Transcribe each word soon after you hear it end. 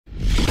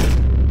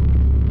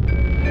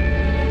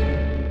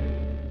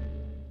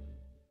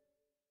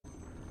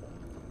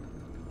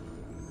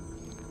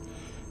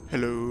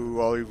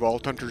all you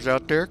Vault Hunters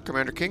out there.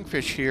 Commander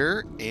Kingfish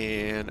here,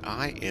 and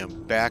I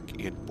am back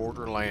in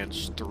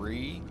Borderlands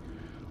 3.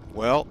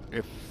 Well,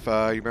 if you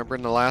remember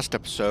in the last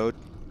episode,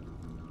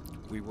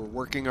 we were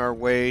working our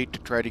way to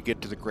try to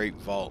get to the Great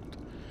Vault.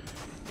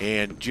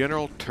 And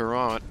General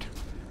Typhon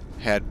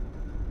had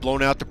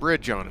blown out the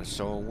bridge on us,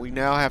 so we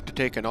now have to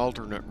take an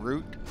alternate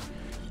route.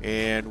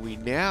 And we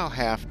now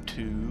have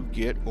to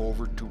get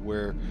over to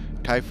where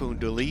Typhon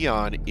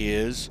DeLeon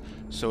is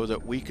so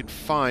that we can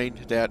find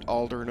that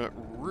alternate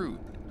route.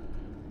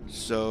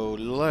 So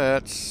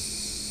let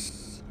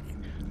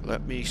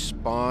me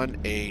spawn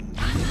a new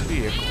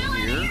vehicle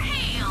here.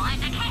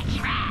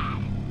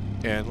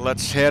 And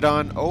let's head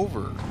on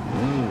over.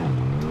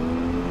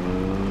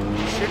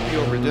 It should be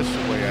over this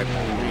way, I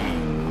believe.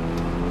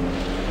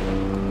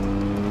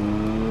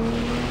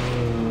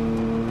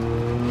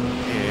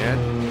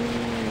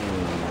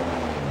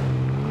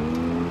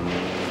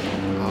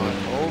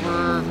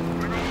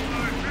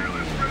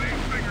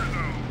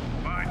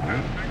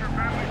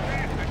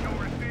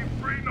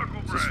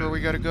 Is this where we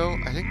gotta go?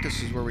 I think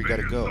this is where we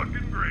gotta go.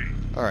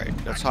 Alright,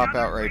 let's hop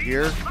out right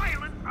here.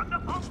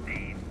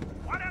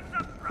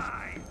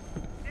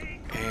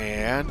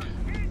 And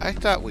I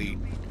thought we...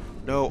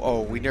 No,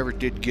 oh, we never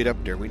did get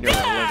up there. We never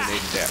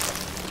eliminated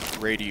that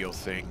radio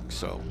thing,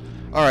 so...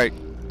 Alright,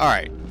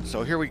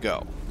 so here we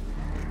go.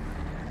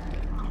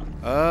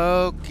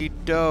 Okie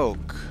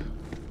doke.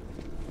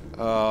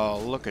 Oh,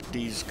 look at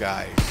these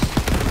guys.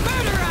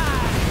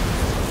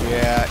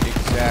 Yeah,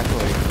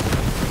 exactly.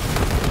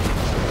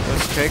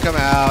 Let's take them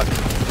out.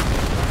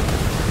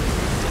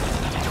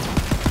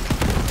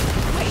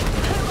 Wait,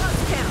 I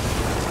lost count.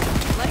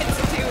 Let's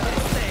do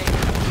this thing.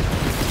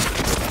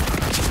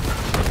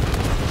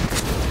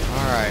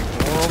 Alright,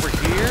 more over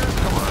here?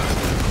 Come on.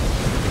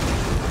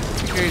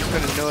 You guys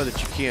gonna know that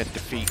you can't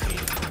defeat me.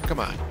 Come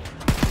on.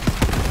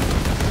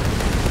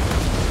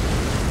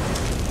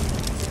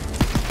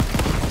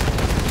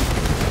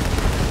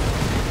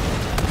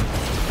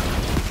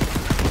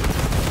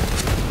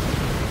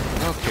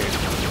 Okay,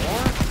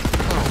 more?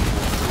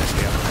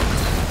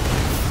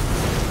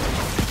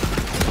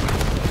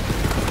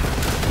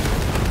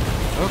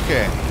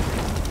 Okay.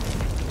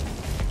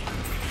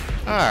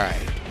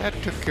 Alright, that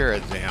took care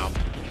of them.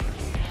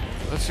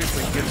 Let's see if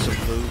we can get some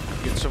loot,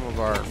 get some of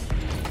our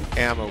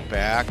ammo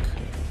back.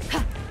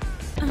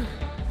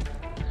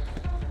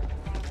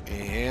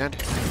 And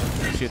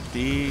get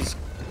these.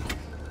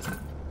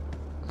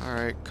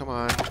 Alright, come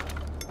on.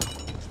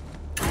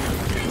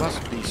 There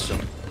must be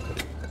some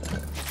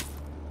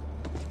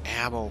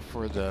ammo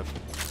for the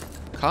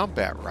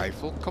combat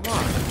rifle. Come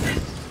on.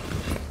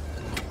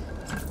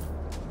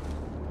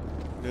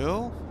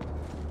 No?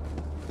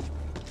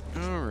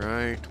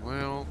 Alright,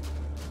 well...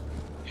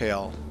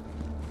 Hell.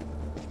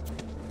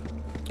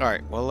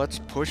 Alright, well, let's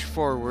push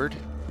forward.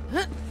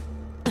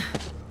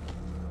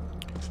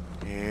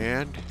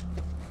 And...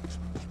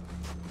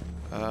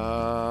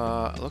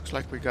 looks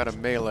like we gotta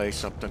melee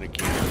something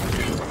again.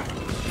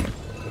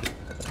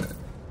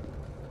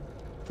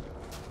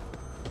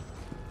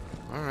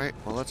 Alright,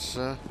 well, let's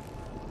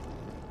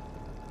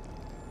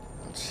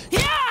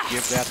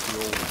give that the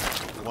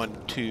old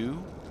 1-2.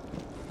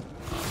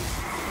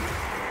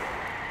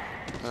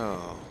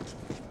 Oh.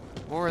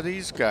 More of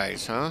these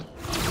guys, huh?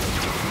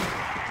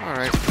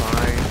 Alright,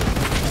 fine.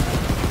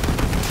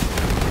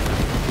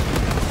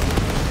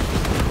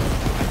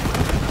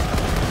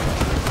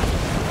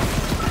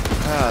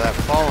 Ah, that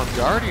Fallen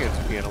Guardian's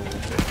being a little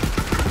bit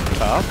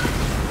tough.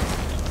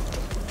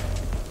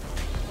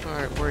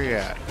 Alright, where you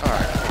at?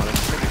 Alright, well,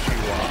 let's finish you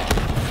off.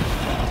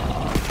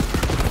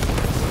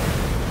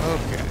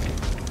 Okay.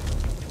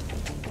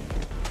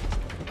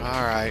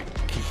 Alright,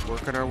 keep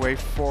working our way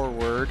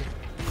forward.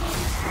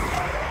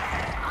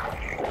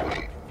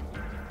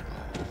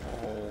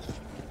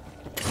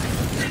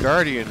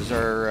 Guardians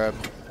are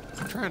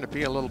trying to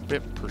be a little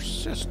bit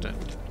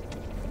persistent.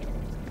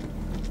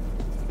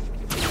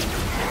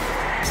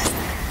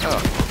 Oh,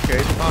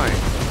 okay, fine.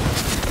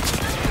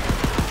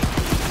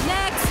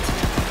 Next.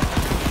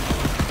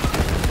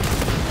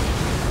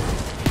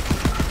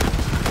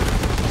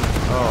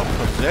 Oh,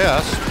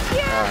 possessed?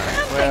 Yeah, right,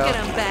 I'm thinking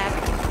I'm back.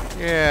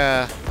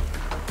 Yeah.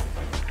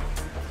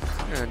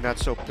 You're not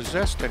so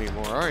possessed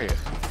anymore, are you?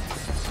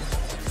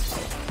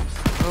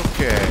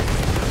 Okay.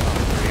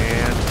 Oh,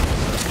 man.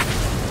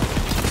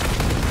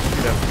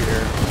 Get up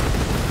here.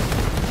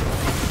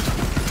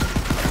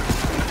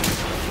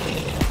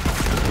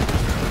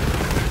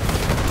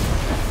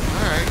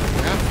 Alright,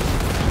 yeah.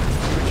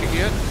 See what you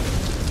get.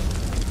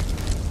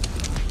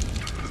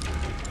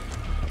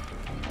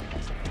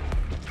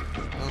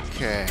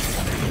 Okay.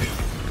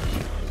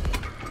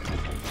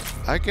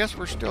 I guess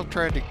we're still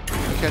trying to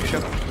catch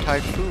up to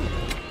Typhon.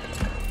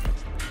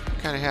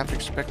 Kind of half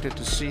expected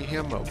to see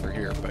him over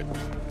here, but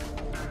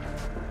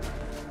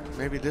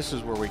maybe this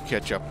is where we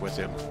catch up with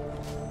him.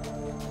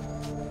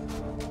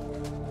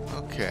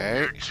 Okay.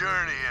 Your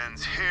journey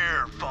ends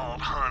here,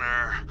 Vault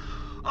Hunter.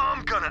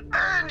 I'm gonna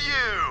end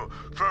you,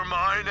 for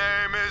my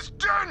name is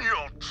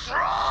Daniel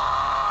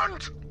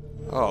Trant!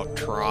 Oh,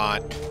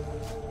 Trant.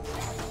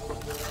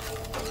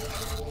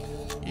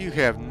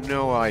 You have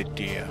no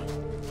idea.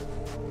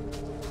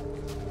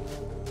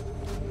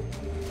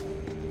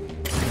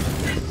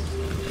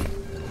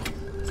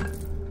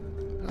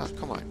 Oh,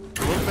 come on.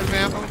 A little bit of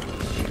ammo?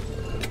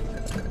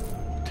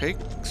 Take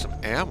some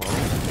ammo.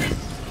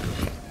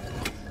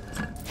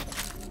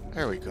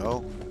 There we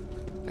go.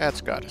 That's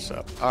got us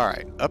up.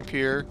 Alright, up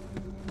here.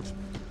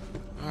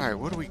 Alright,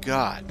 what do we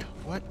got?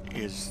 What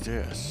is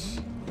this?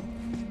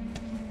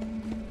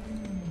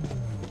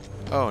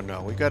 Oh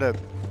no, we got a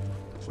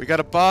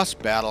boss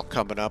battle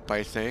coming up,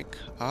 I think.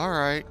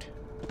 Alright.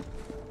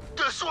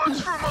 This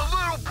one's for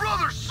my little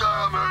brother,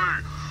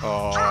 Sammy!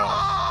 Oh.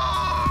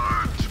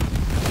 Charge!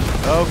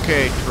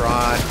 Okay,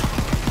 Tron.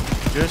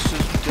 This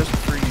is just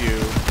for you.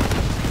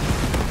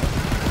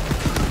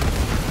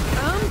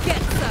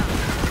 Get some.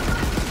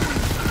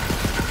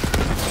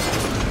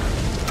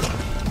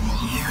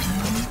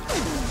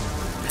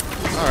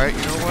 Alright,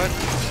 you know what?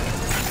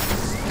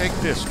 Take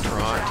this,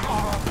 Tron.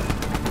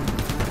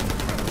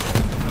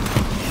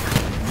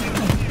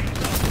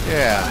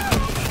 Yeah.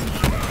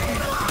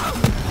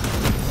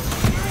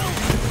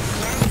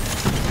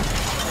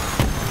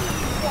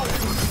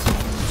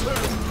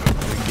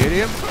 Did we get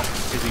him?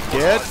 Is he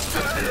dead?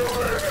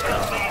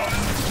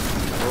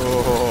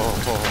 Oh.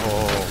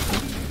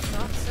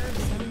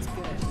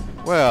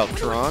 Well,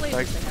 Tron,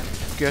 I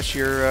guess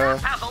you're,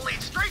 Path will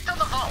lead straight to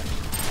the vault.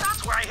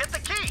 That's where I hit the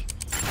key.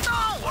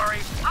 Don't worry.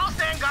 I'll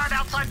stand guard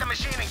outside the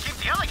machine and keep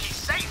the other keys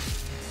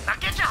safe. Now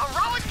get your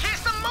heroic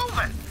keys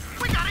moving.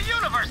 We got a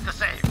universe to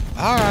save.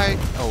 Alright.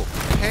 Oh,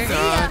 hang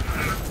on.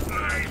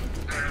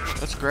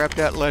 Let's grab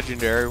that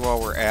legendary while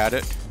we're at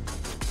it.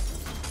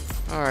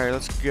 Alright,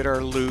 let's get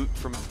our loot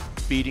from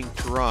beating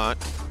Tron.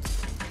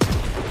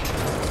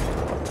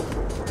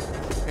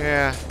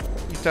 Yeah,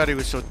 he thought he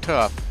was so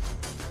tough.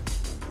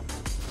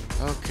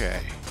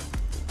 Okay.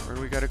 Where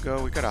do we gotta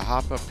go? We gotta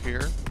hop up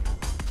here.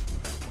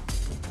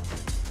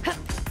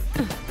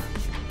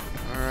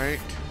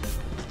 Alright.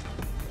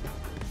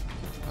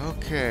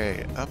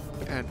 Okay, up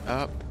and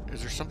up. Is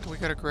there something we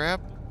gotta grab?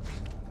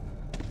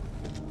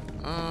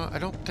 I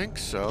don't think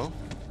so.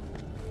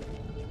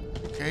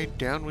 Okay,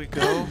 down we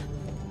go.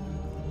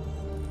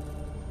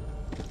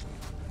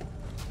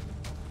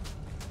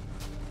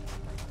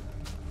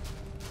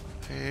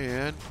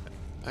 And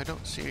I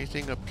don't see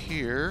anything up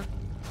here.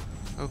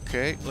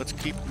 Okay, let's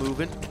keep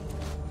moving.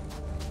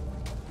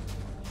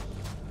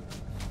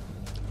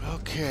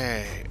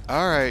 Okay,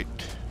 alright.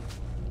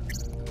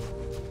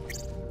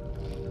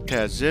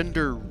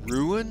 Tazinder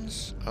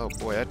Ruins? Oh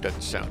boy, that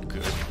doesn't sound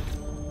good.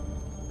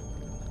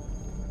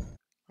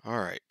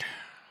 Alright.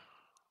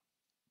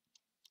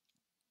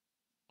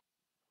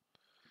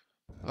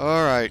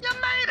 Alright. You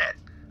made it.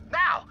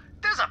 Now,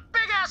 there's a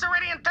big-ass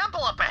Iridian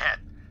temple up ahead.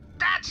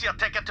 That's your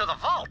ticket to the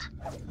vault.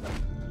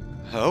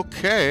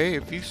 Okay,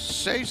 if you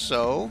say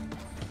so.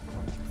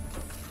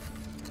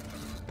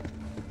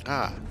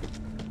 Ah.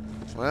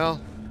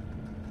 Well.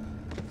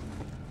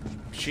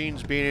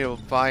 Machines being able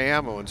to buy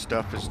ammo and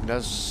stuff is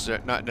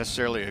not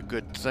necessarily a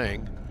good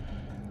thing.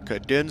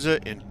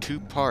 Cadenza in 2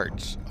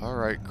 parts.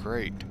 Alright,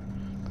 great.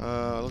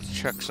 Let's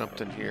check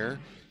something here.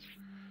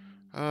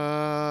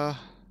 Oh,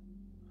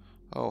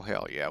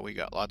 hell yeah, we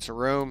got lots of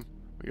room.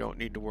 We don't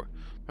need to work.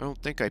 I don't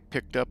think I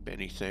picked up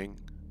anything.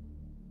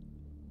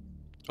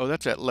 Oh,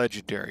 that's that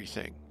legendary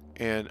thing.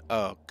 And,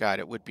 oh, God,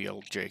 it would be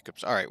old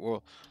Jacobs. Alright,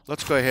 well,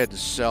 let's go ahead and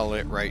sell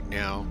it right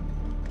now.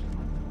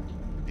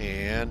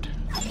 And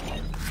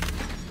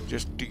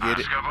just to get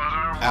it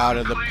out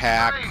of the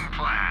pack.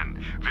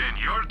 When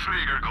your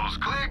trigger goes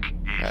click,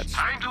 it's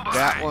time to buy.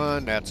 That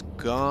one, that's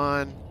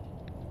gone.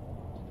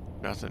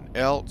 Nothing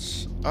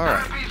else.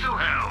 Alright. Happy to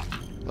help.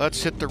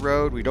 Let's hit the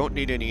road. We don't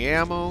need any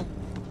ammo.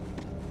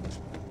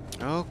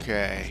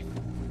 Okay.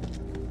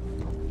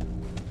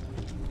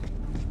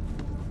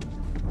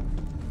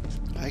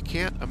 I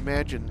can't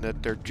imagine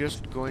that they're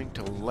just going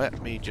to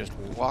let me just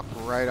walk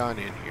right on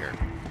in here.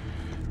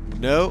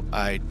 No,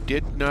 I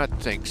did not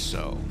think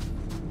so.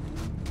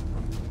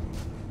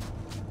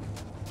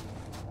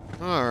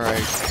 Alright.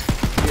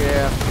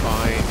 Yeah,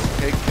 fine.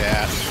 Take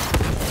that.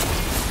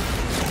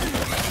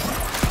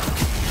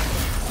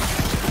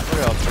 What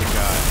else we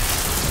got?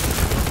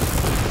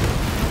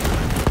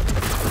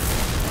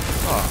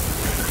 Oh.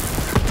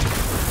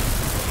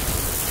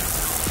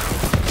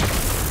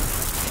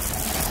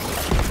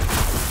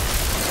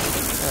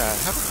 Yeah,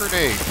 have a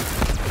grenade.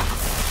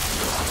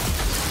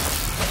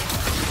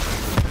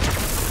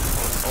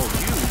 Oh,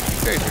 you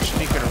guys are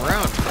sneaking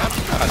around. That's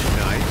not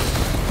nice.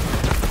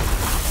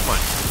 Come on.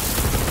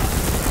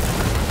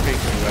 Take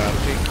you out,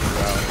 take you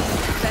out.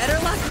 Better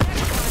luck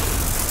next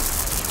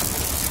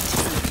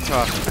time.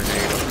 Toss a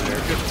grenade over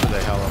there, just for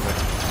the hell of it.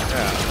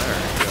 Yeah, there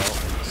we go.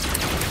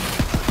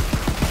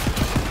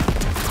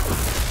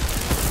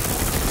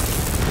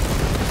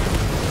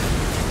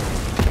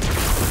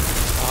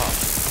 Oh,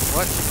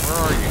 what? Where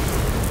are you?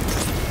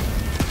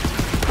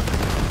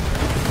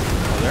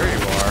 Oh, there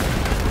you are.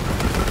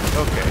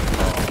 Okay.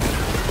 Oh.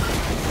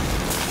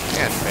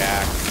 And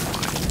back.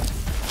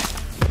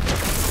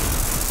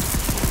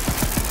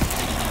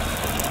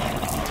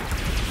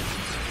 Come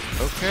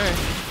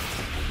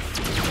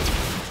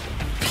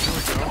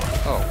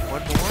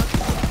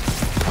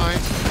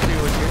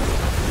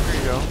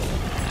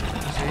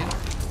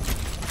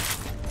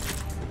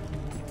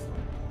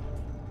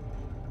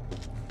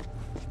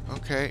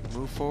Okay,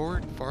 move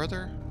forward,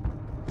 farther.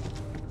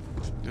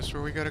 This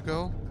where we gotta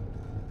go?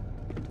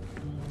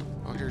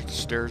 Oh, here's the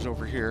stairs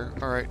over here.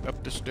 Alright,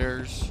 up the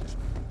stairs.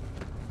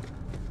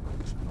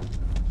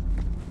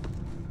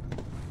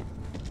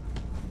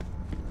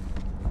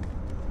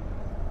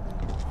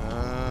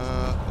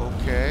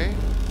 Okay.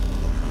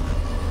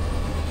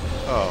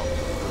 Oh,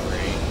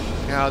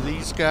 great. Now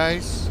these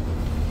guys...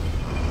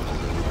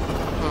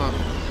 Huh.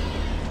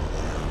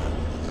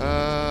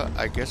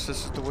 I guess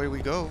this is the way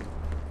we go.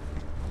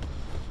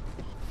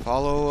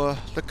 Follow,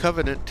 the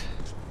Covenant.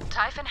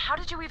 Typhon, how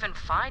did you even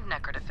find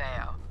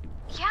Necrodefeo?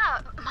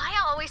 Yeah, Maya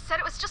always said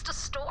it was just a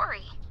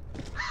story.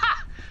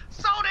 Ha!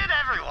 So did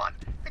everyone,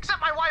 except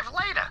my wife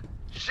Leda.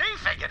 She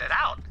figured it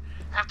out.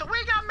 After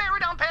we got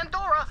married on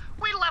Pandora,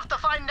 we left to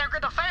find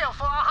Necrodefeo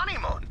for our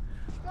honeymoon.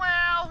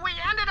 Well, we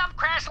ended up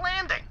crash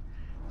landing.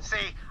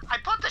 See, I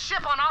put the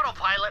ship on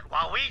autopilot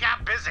while we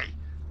got busy.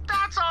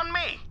 That's on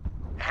me.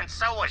 And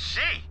so was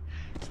she.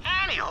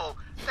 Anywho,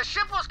 the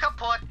ship was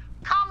kaput,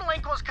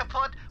 comlink was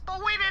kaput, but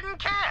we didn't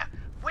care.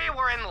 We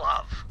were in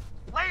love.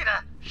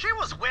 Later, she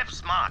was whip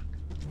smart.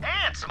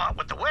 And smart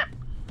with the whip.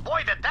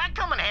 Boy, did that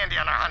come in handy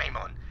on our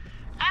honeymoon.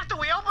 After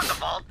we opened the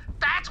vault,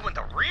 that's when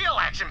the real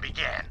action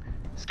began.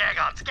 Skag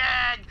on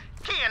skag,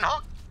 key and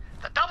hook,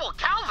 the double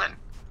Calvin.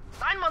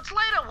 9 months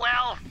later,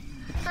 well,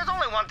 there's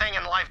only one thing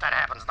in life that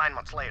happens 9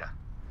 months later.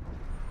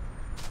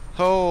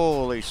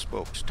 Holy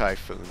smokes,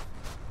 Typhoon.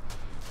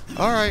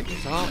 Alright,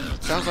 well,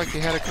 sounds like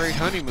you had a great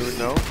honeymoon,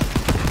 though.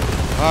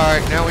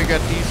 Alright, now we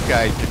got these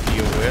guys to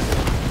deal with.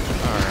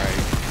 Alright.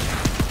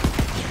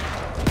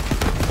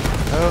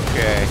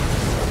 Okay.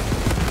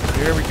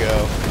 Here we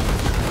go.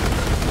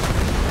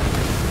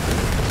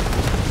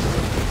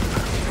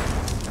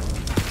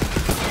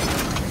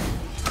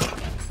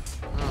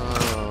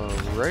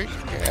 Alright.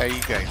 Yeah,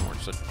 you guys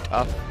weren't so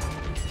tough.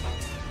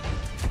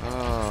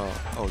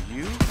 Oh,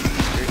 you?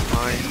 Here's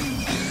mine.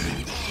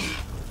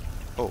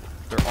 Oh,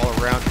 they're all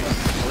around me.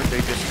 Or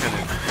they just kind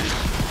of...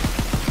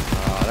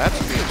 that's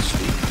being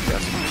sneaky.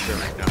 That's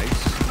very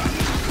nice.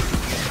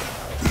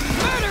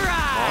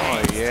 Murderize! Oh,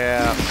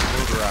 yeah.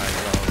 Murderize.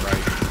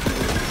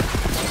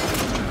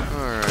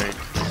 Alright.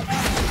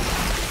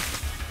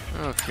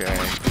 Okay.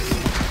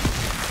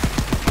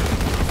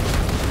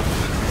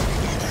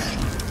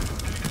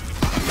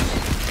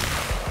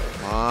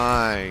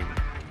 Mine.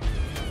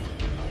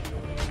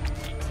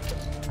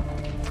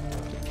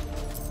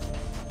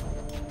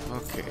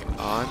 Okay,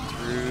 on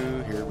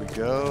through. Here we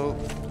go.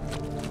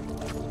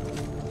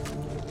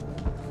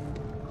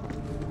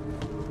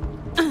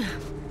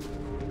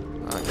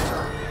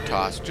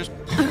 Toss. Just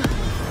for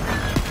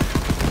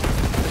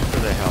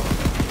the hell of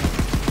it.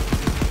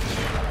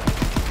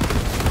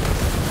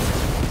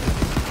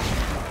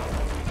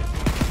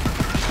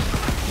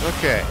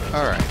 Okay,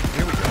 alright,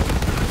 here we go.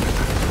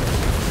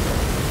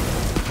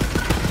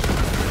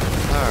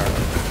 Alright.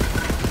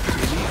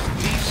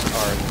 These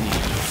are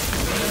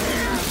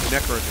the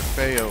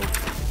Necrodefeo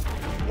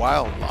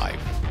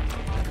wildlife.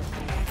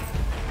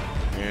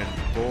 And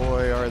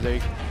boy, are they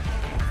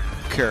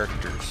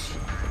characters.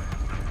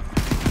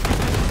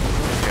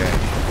 Okay.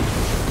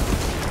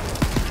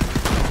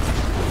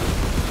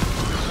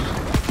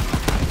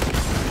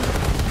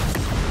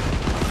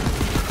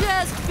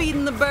 Just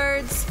feeding the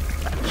birds.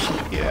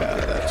 Yeah,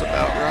 that's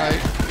about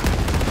right.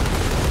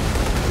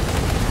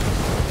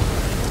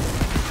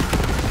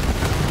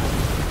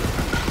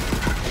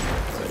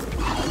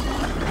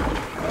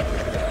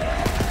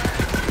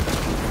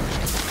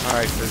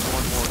 Alright, there's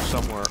one more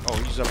somewhere. Oh,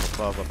 he's up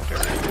above up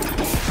there.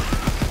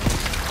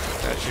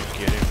 That should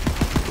get him.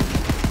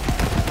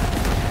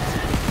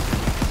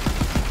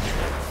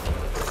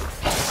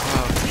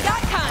 We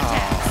got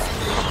contact.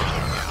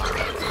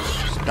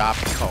 Stop.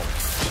 Oh,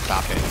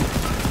 stop it.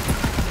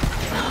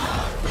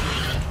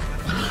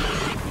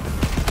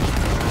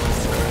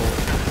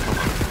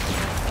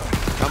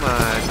 Come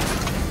on.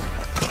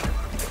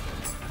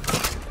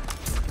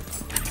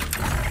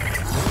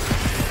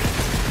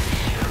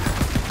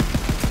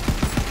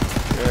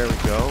 There we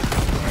go.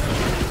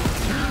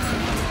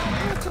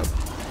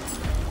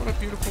 What a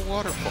beautiful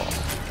waterfall.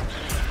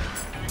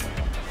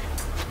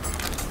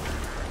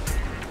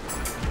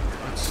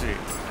 Let's see.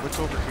 What's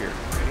over here?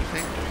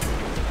 Anything?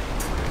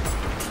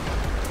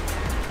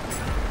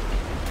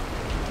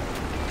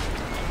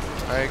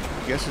 I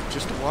guess it's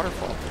just a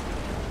waterfall.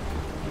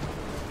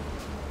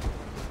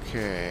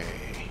 Okay.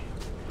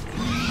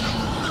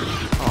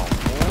 Oh,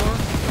 more?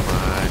 Come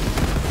on.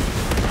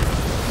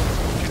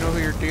 Do you know who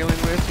you're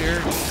dealing with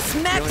here?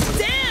 Smack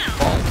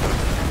down!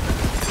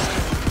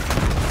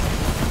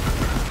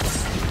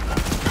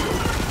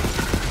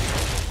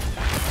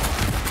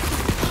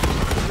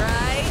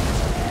 Right?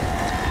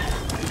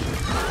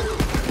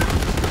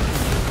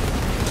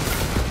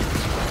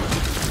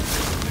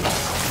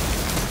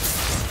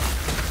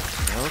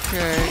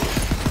 Okay.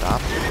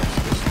 Stop it.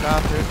 Just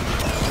stop it.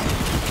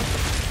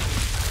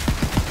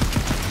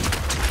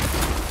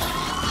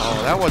 Oh,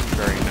 that wasn't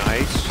very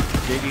nice.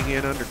 Digging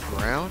in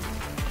underground?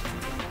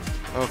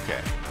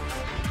 Okay.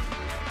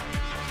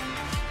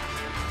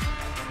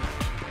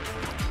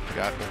 we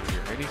got over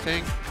here?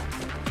 Anything?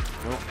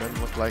 Nope,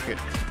 doesn't look like it.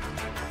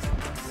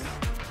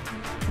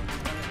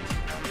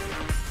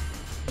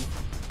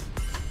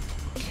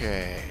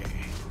 Okay.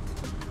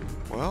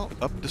 Well,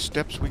 up the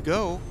steps we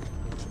go.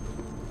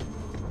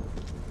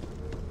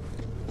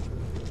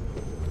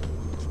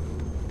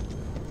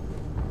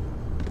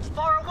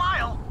 For a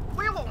while,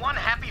 we were one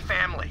happy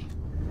family.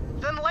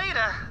 Then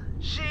later,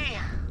 she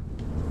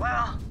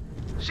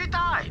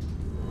died.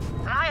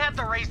 And I had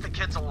to raise the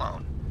kids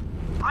alone.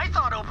 I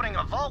thought opening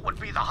a vault would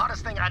be the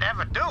hardest thing I'd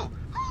ever do.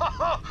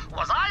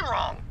 Was I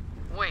wrong?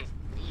 Wait,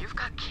 you've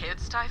got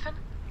kids, Typhon?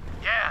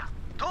 Yeah,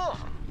 2 of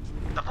them.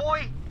 The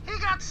boy, he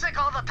got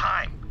sick all the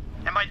time.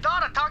 And my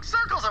daughter talked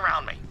circles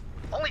around me.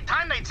 Only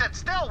time they'd sit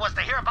still was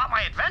to hear about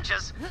my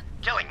adventures.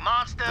 Killing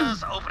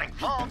monsters, opening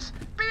vaults,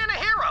 being a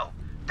hero.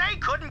 They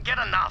couldn't get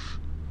enough.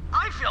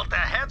 I filled their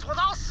heads with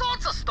all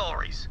sorts of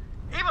stories.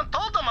 Even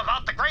told them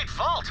about the Great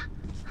Vault.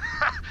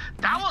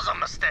 That was a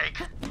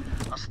mistake.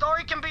 A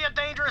story can be a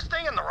dangerous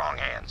thing in the wrong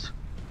hands.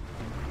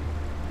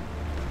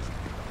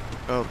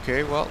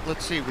 Okay, well,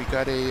 let's see. We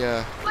got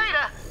a,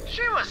 Later,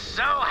 she was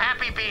so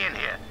happy being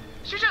here.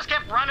 She just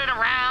kept running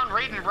around,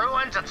 reading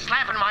ruins and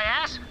slapping my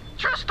ass.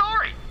 True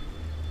story.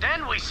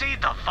 Then we see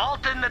the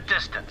vault in the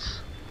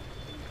distance.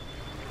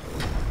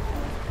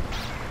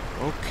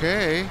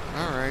 Okay,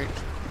 alright.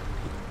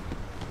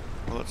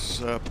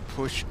 Let's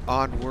push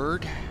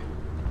onward.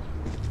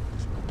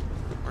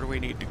 Where do we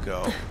need to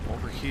go?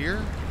 Over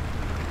here?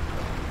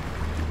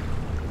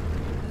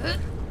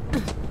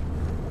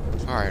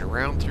 Alright,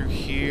 around through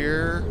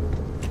here.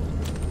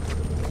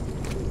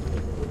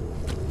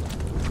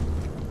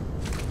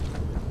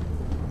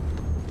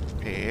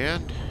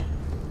 And...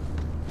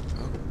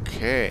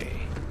 okay.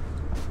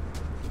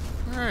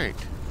 Alright.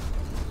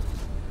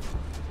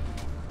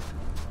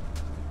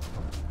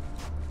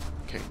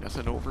 Okay,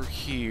 nothing over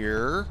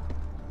here.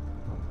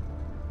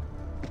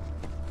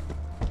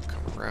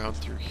 Come around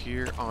through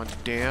here on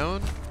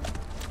down.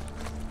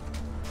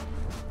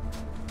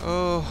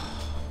 Oh.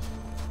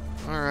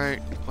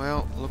 Alright,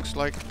 well, looks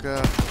like,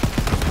 Fresh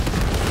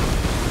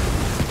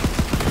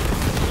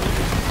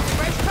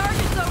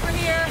targets over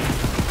here!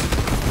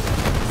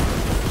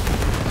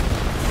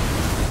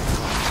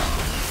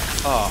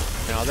 oh,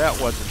 now that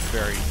wasn't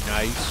very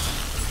nice.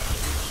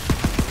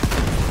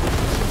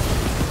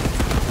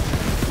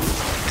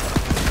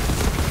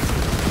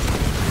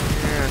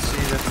 Yeah,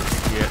 see, that's what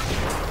you get.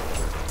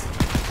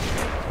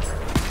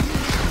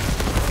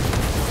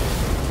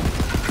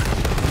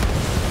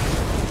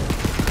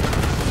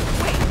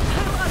 Wait,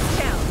 I lost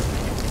count!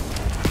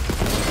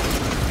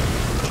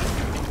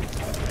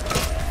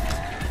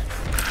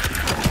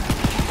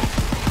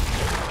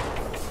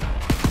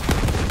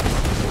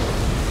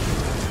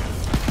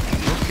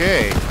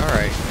 Okay,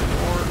 alright.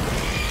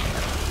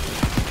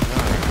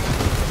 Alright.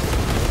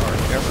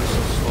 Alright, ever so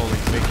slowly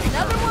making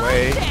Another our one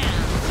way. down!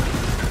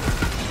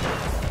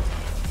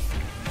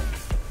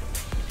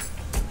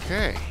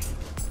 Okay.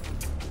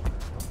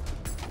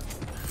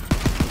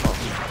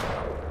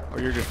 Oh,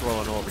 you're just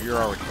rolling over. You're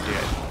already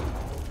dead.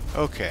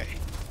 Okay.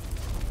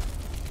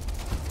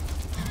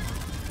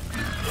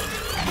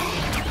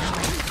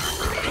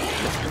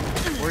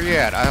 Where you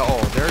at?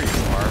 Oh, there you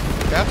are.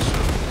 That's...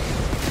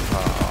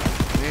 oh,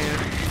 man.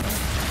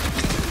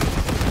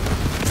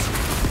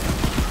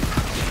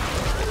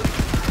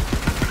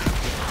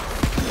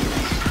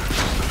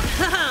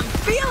 I'm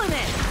feeling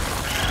it!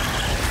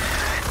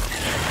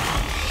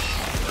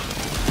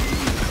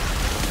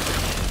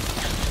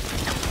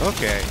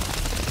 Okay.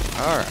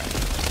 Alright.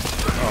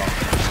 Oh,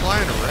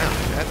 flying around.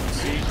 That,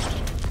 see?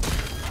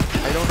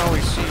 I don't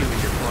always see you when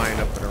you're flying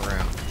up and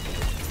around.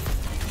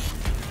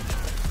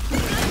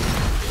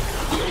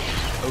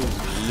 Oh,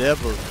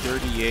 level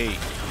 38.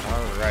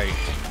 Alright.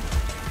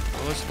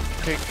 Well, let's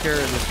take care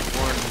of this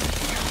one.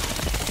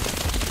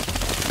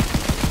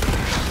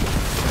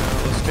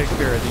 Let's take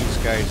care of these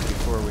guys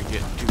before we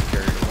get too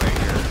carried away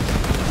here.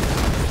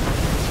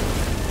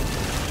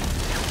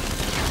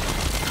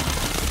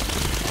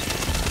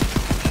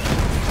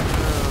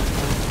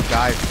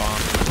 Dive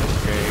bomb.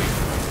 Okay.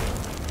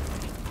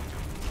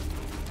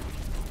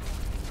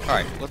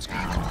 Alright,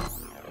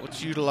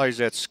 let's utilize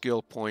that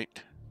skill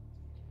point.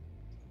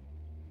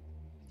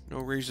 No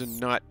reason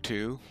not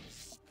to.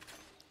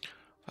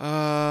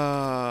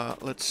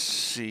 Let's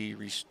see.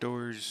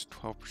 Restores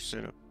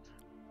 12%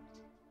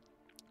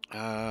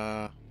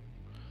 of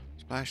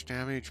splash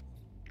damage.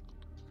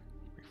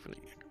 Briefly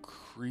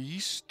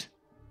increased.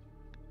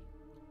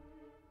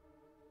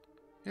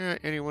 Yeah,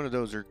 any one of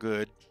those are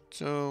good.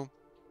 So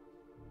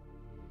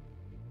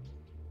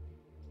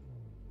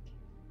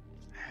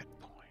add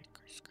point,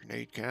 increase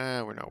grenade.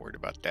 We're not worried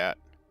about that.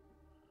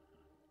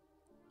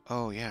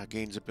 Oh yeah,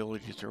 gains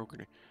ability to throw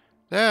grenade.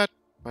 That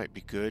might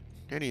be good.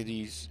 Any of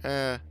these,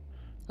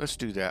 let's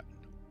do that.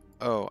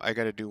 Oh, I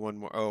gotta do one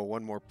more. Oh,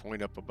 one more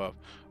point up above.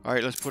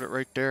 Alright, let's put it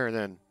right there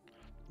then.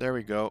 There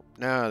we go.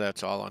 Now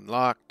that's all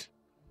unlocked.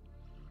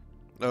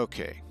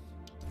 Okay.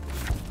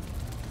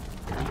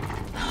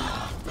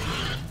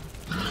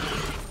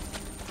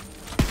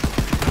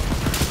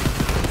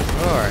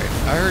 Alright,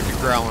 I heard you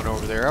growling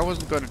over there. I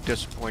wasn't going to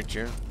disappoint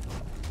you.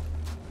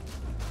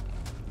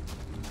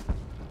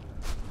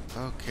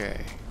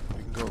 Okay,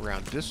 we can go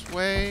around this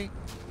way.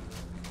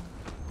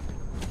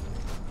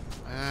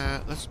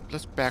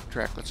 Let's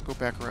backtrack. Let's go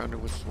back around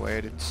this way.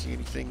 I didn't see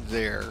anything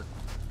there.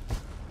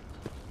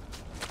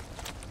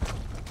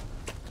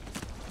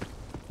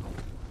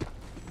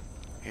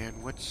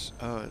 And what's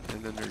and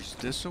then there's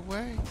this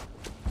away?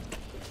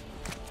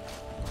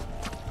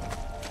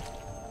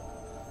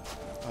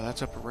 Oh,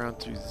 that's up around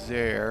through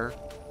there.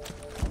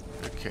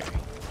 Okay.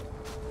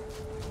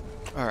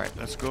 Alright,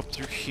 let's go up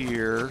through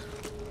here.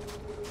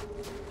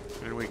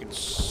 And we can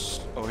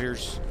oh,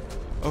 here's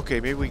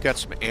okay, maybe we got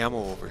some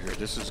ammo over here.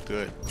 This is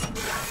good.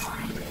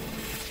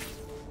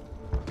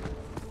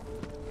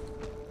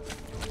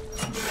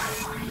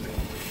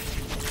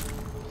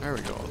 There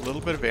we go. A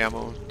little bit of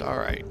ammo.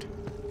 Alright.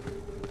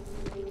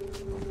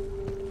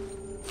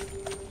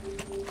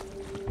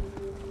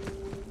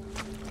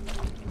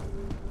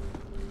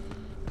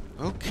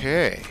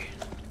 Okay.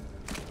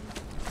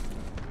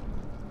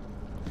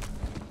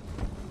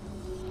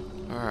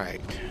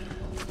 Alright.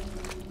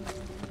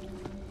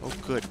 Oh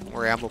good,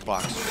 more ammo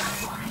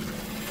boxes.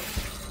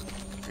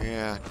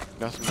 Yeah,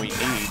 nothing we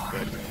need,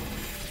 but...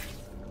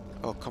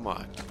 Oh, come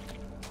on.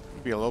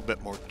 Be a little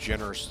bit more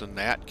generous than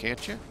that,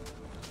 can't you?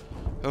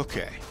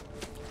 Okay.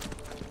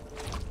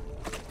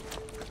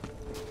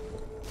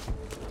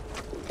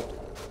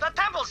 The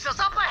temple's just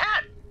up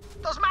ahead!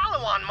 Those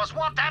Malawan must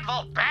want that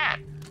vault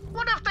bad.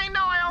 What if they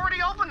know I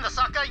already opened the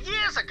sucker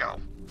years ago?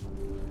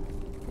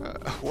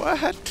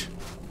 What?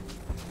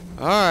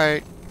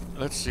 Alright.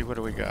 Let's see, what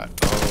do we got?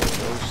 Oh,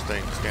 those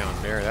things down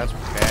there. That's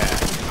bad.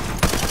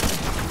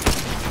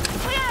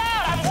 Clear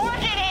out! I'm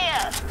working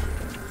here!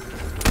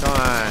 Come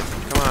on.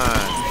 Come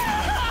on.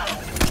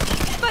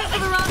 Fight for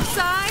the wrong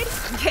side?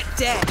 Get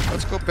dead.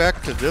 Let's go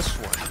back to this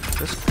one.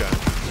 This gun.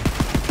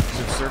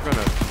 Since they're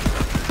gonna...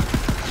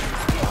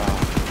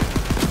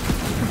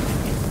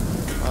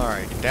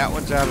 Alright, that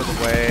one's out of the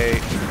way.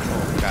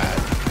 Oh, God.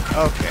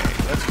 Okay,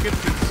 let's get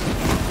these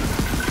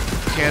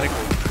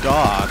mechanical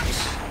dogs.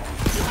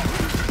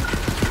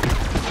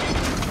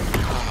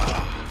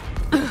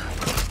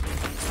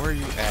 Where are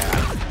you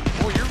at?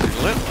 Oh, you're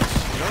relentless.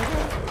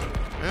 Okay.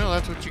 Well,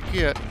 that's what you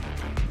get.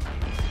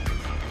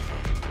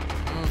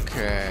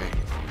 Okay.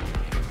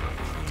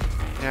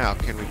 Now,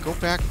 can we go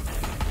back?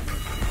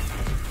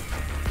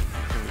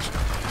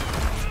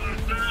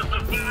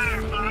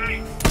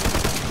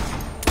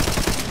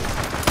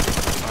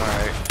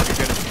 Alright, you're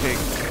gonna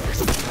take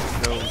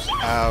those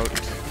out.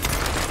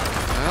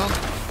 Well,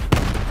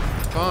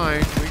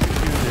 fine, we can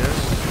do this.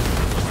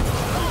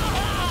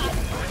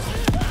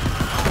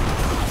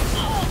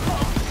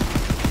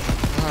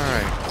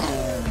 Alright.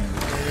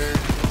 Here.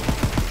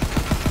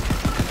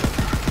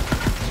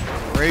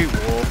 Grey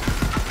Wolf.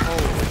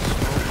 Holy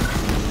smoke.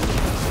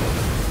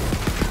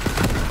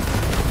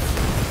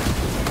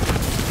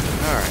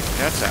 Alright,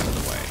 that's out of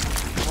the way.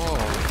 Holy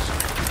smoke.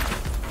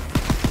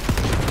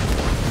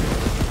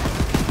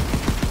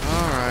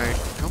 Alright,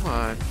 come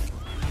on.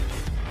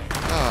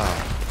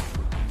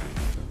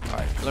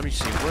 Alright, let me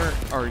see. Where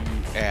are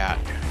you at?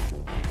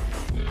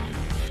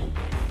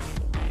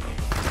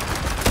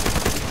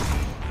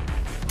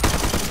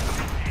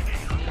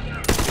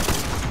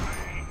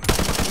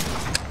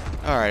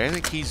 Alright, I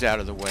think he's out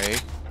of the way.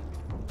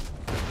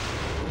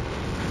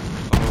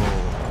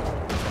 Oh.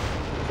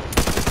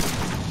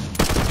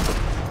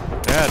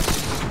 That's...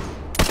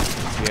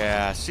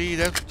 Yeah, see,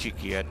 that's what you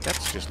get.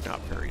 That's just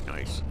not very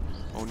nice.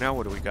 Oh, now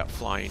what do we got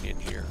flying in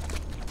here?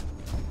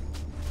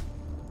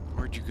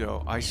 Where'd you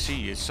go? I see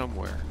you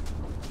somewhere.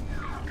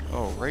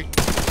 Oh, right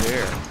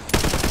there.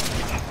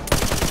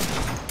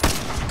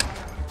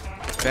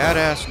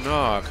 Badass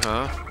Nog,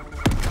 huh?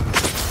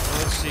 Well,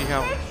 let's see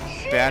how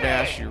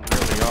badass you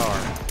really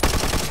are.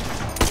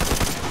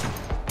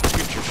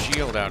 Get your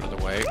shield out of the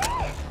way.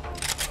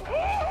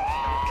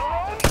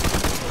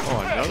 Oh,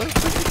 another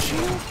freaking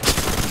shield?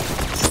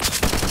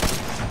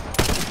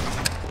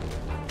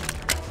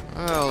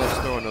 Well, let's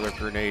throw another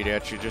grenade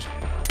at you, just...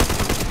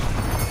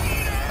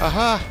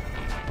 Aha!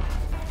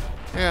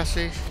 Yeah,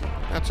 see?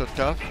 That's so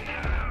tough.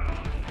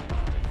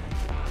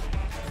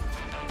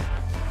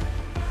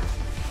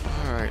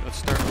 Alright, let's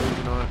start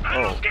moving on.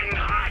 Oh.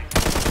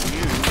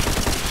 You.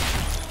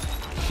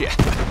 Yeah.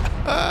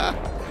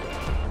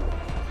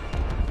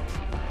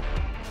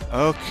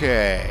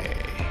 Okay.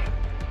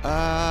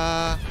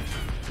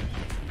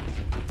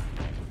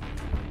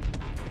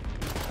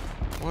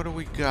 What do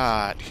we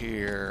got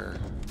here?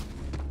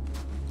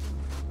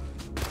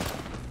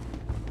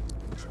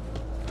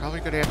 Probably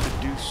gonna have to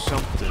do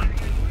something.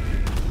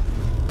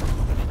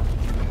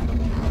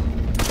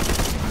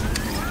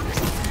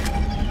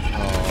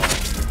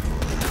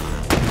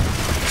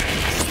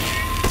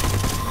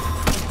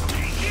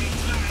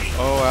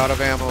 Oh, out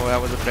of ammo. That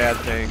was a bad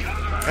thing.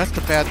 That's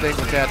the bad thing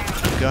with that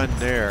gun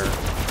there.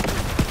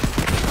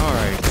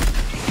 Alright.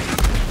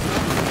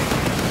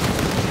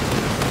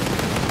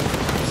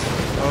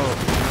 Oh,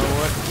 you know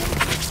what?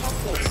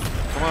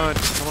 Come on,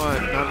 come on.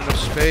 Not enough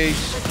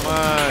space. Come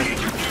on.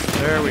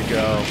 There we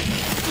go.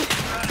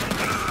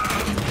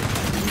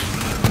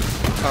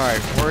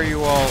 Alright, where are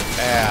you all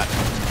at?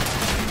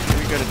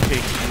 We gotta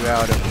take you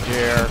out of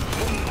there.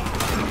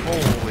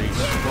 Holy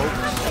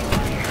smokes.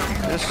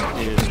 This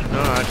is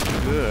not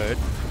good.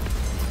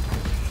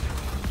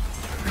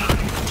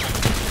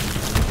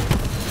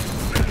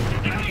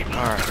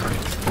 Alright.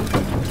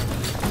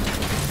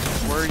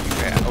 Where are you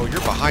at? Oh,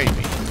 you're behind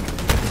me.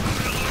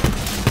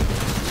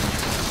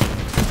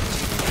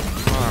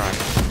 Alright.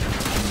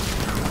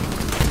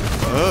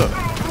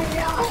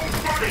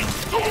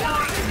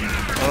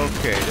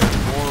 Okay, there's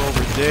more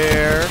over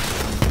there.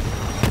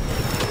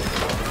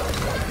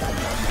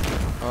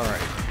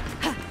 Alright.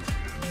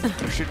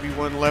 There should be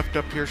one left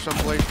up here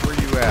someplace. Where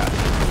you at?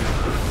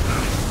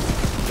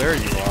 There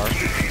you are.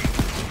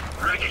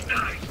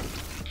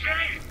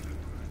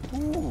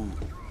 Ooh.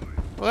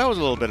 Well, that was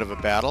a little bit of a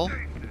battle.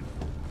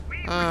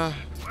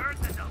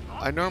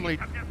 I normally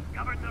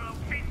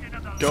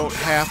don't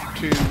have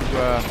to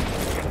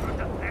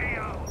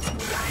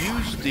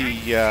use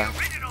the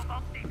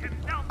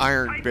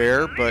Iron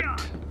Bear, but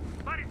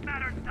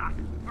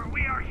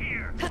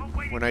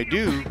when I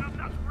do,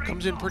 it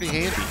comes in pretty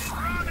handy.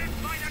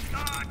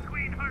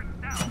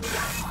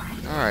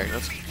 Alright,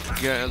 let's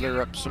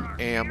gather up some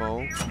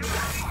ammo.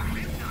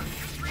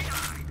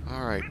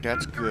 Alright,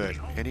 that's good.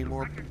 Any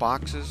more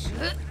boxes?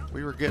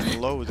 We were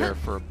getting low there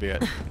for a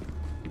bit.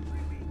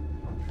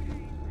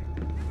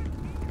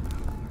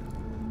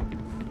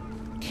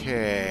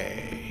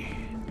 Okay.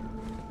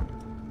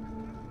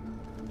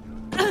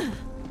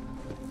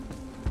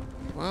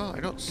 Well, I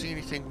don't see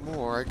anything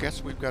more. I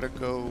guess we've got to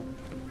go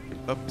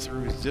up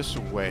through this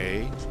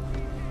way.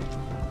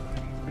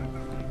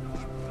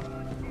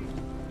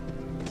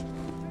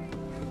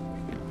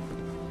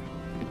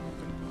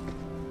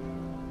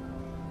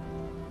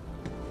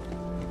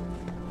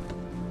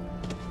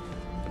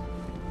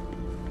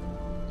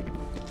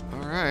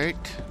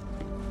 Alright.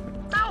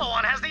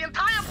 DeLeon has the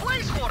entire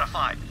place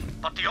fortified,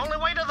 but the only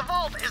way to the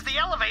vault is the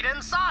elevator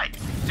inside,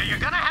 so you're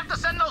gonna have to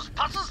send those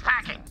puzzles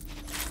packing.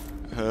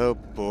 Oh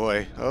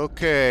boy.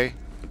 Okay.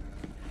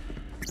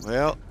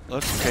 Well,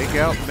 let's take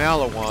out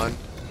Malawan.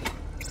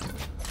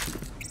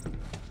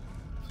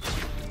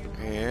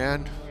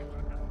 And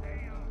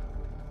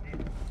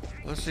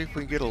let's see if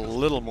we can get a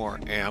little more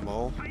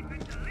ammo.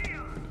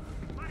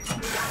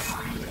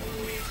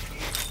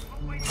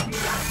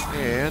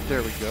 And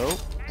there we go.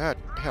 That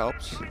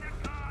helps.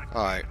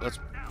 Alright, let's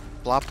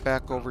flop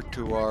back over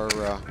to our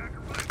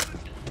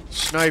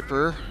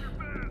sniper.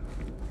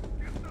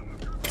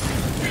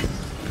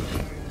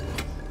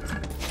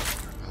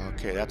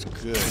 Okay, that's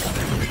good.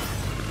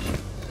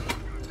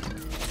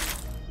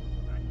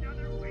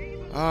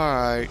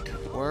 Alright,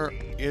 where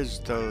is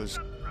those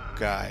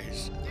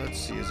guys? Let's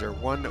see, is there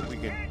one that we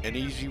can, an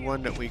easy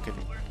one that we can...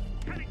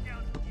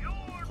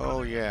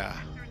 Oh yeah.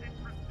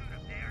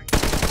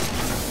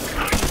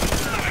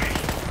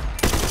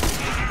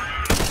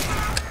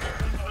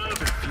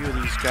 Get a few of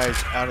these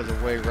guys out of the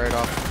way right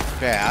off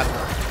the bat.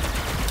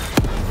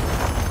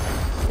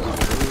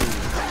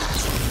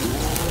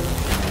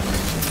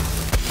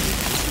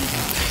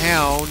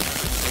 Hound.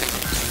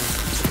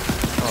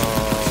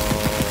 Oh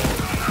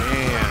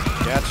man,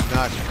 that's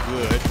not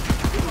good.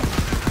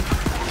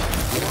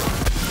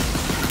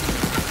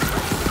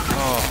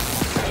 Oh,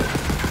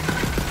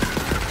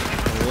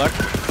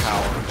 electric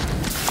power.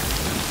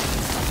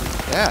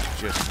 That's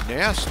just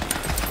nasty.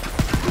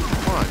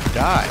 Come on,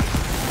 die.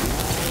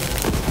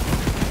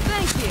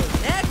 Thank you.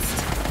 Next.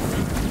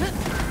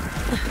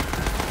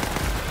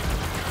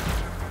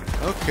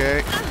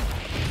 Okay.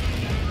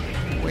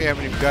 We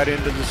haven't even got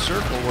into the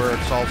circle where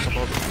it's all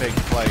supposed to take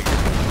place.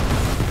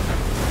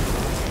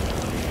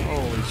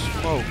 Holy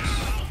smokes.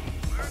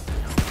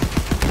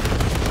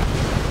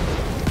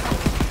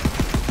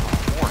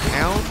 More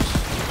hounds?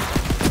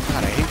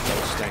 God, I hate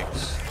those things.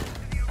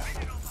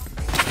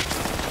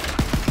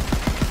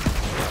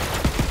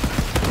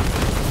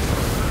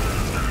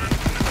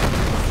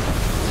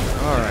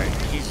 Alright,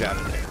 he's out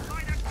of there.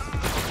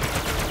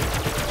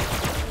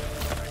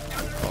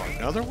 Oh,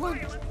 another one?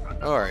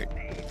 Alright.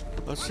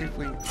 Let's see if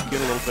we can get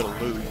a little bit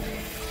of loot.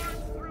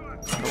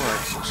 Come on,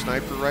 some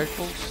sniper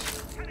rifles.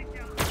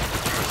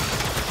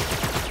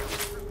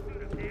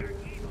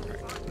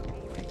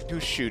 Alright.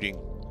 Who's shooting?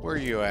 Where are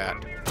you at?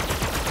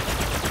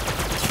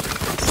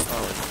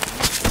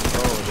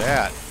 Oh,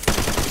 that.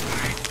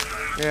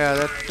 Yeah,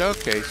 that's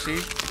okay,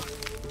 see?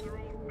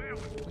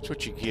 That's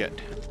what you get.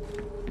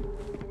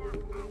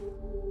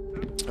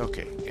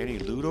 Okay, any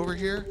loot over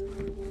here?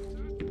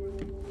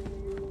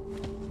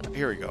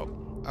 Here we go.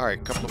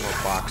 Alright, a couple more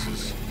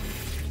boxes.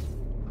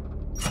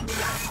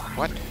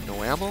 What?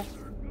 No ammo?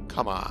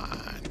 Come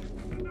on.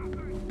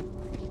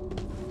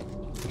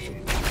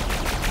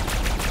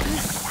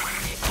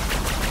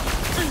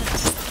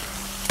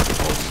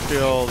 Hold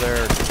still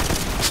there,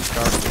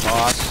 Dark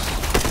Boss.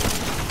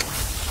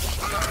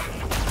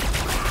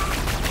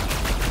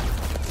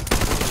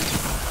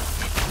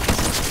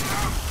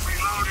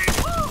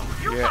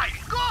 You're right,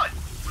 good!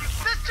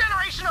 This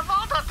generation of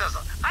vault hunters,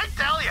 I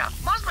tell ya,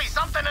 must be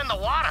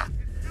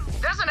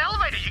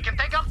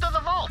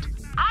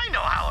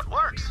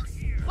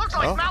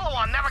like Oh.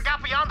 Malawan never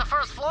got beyond the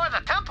first floor of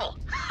the temple.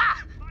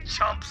 Ha!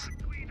 Chumps.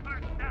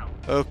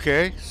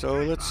 Okay,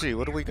 so let's see.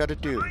 What do we got to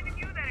do?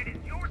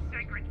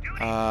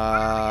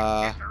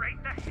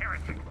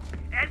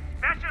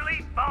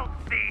 Especially false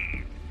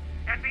thieves.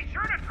 And be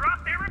sure to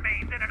drop their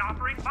remains in an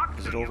offering box.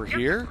 Is so it you over get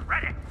here?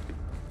 Credit.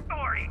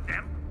 Or eat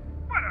them.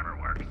 Whatever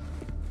works.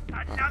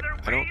 Another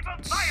I don't wave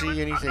of see violence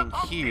anything on the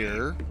false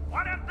here. thieves.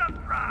 What a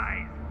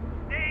surprise.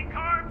 They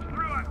carved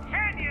through a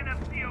canyon of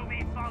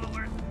COV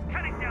followers,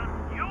 cutting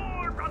down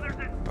your brothers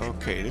and sisters.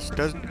 Okay, this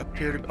doesn't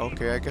appear to...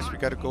 Okay, I guess we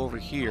got to go over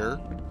here.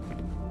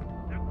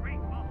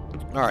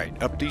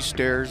 Alright, up these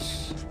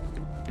stairs.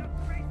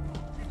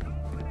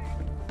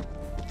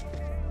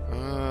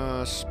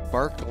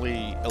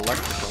 Sparkly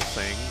electrical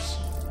things.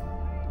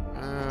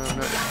 I'm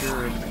not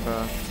sure if...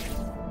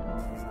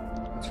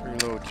 let's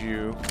reload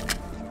you.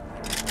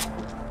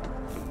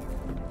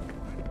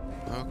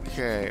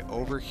 Okay,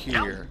 over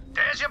here. Yep,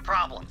 there's your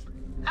problem.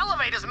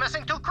 Elevator's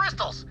missing 2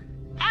 crystals.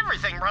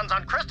 Everything runs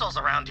on crystals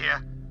around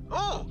here.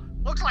 Ooh,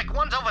 looks like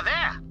one's over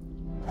there.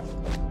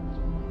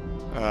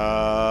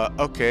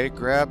 Okay,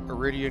 grab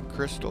Iridian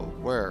crystal.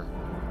 Where?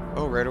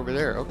 Oh, right over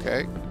there,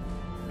 okay.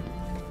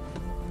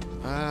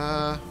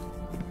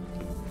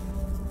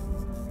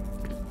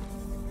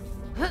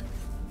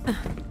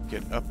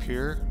 Get up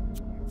here.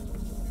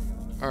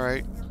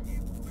 Alright.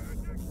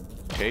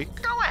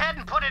 Take. Go ahead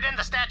and put it in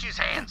the statue's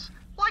hands,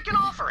 like an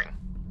offering.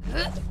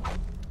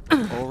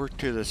 Over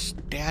to the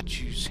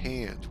statue's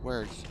hands.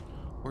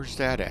 Where's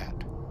that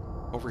at?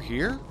 Over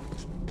here?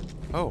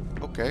 Oh,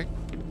 okay.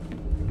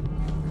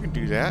 We can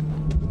do that.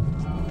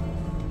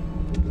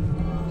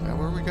 Is that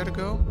where we gotta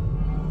go?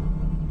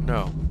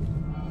 No.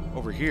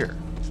 Over here.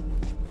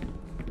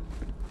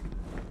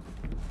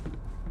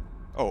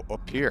 Oh,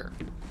 up here.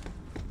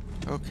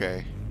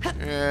 Okay.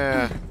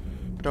 Yeah.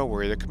 Don't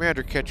worry, the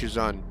commander catches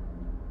on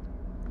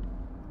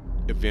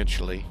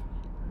eventually.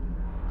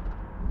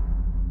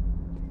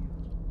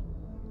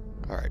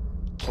 Alright,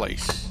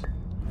 place.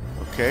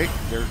 Okay,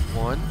 there's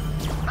one.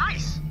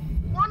 Nice.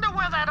 Wonder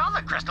where that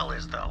other crystal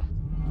is, though.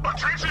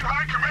 Attention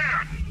High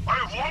Command! I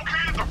have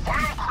located the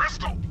final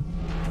crystal!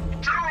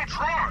 General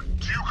Tron,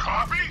 do you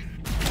copy?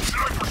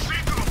 Should I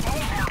proceed to the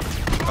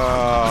vault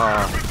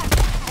or...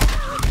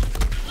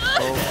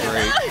 Oh,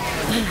 great.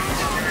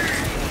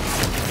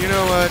 You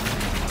know what?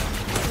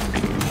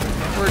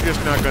 We're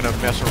just not going to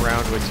mess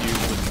around with you,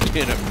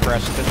 Lieutenant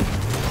Preston.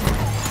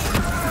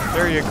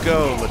 There you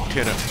go,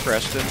 Lieutenant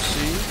Preston,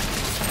 see?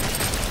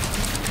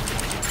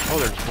 Oh,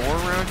 there's more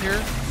around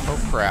here? Oh,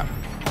 crap.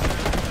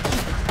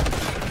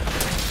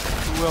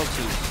 Who else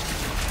is...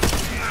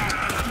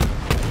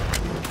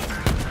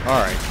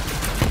 Alright.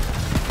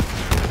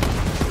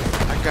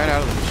 I got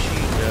out of the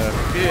machine a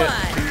bit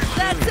too soon.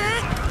 That's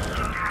it?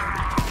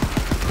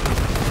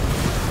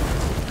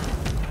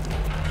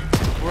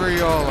 Where are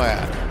y'all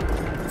at?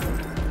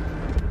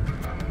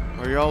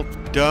 Are y'all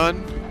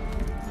done?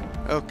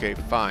 Okay,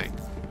 fine.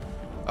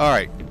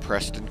 Alright,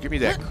 Preston, give me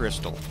that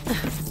crystal.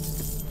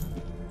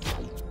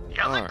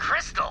 You're the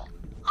crystal.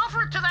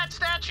 Offer it to that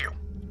statue.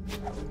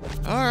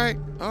 Alright,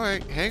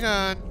 hang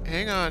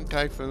on,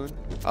 Typhoon.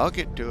 I'll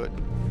get to it.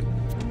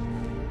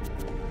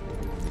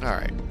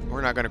 Alright,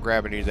 we're not gonna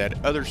grab any of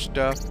that other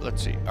stuff.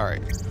 Let's see,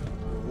 alright.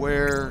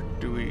 Where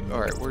do we...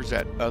 Alright, where's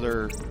that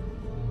other...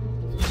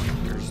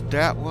 There's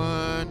that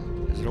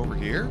one. Is it over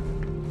here?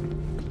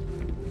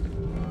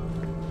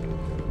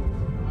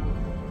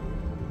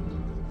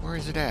 Where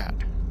is it at?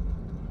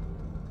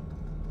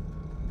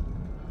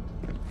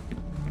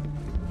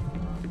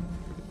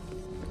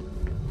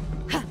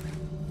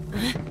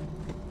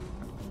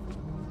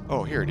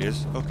 Oh, here it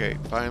is. Okay,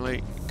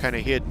 finally. Kind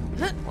of hidden.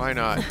 Why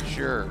not?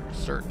 Sure,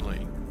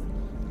 certainly.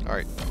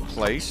 Alright,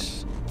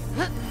 place.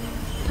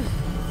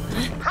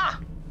 Huh.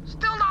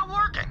 Still not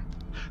working.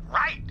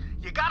 Right.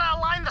 You gotta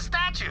align the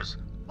statues.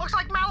 Looks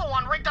like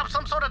Malawan rigged up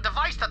some sort of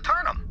device to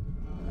turn them.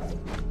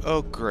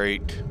 Oh,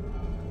 great.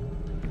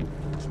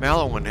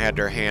 Malawan had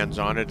their hands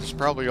on it. It's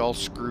probably all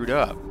screwed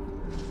up.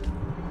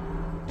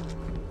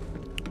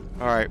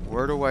 Alright,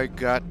 where do I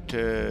got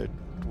to...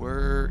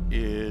 Where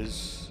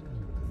is...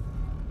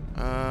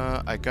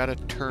 I gotta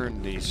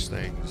turn these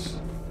things.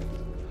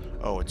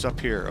 Oh, it's up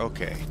here.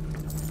 Okay.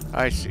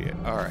 I see it.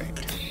 Alright.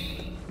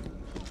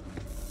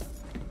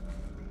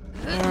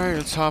 Alright,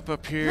 let's hop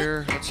up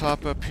here.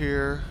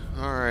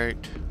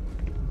 Alright.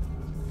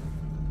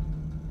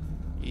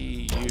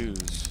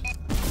 EUs.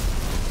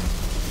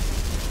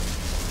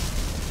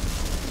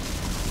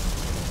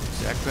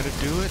 Is that gonna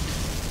do it?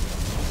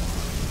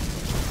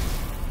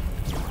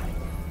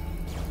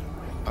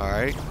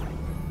 Alright.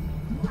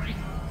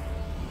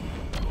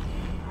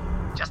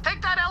 Just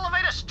take that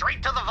elevator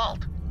straight to the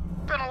vault.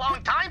 Been a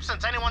long time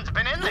since anyone's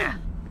been in there.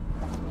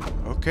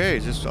 Okay,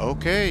 is this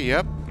okay?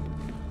 Yep.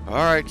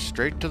 Alright,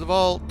 straight to the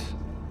vault.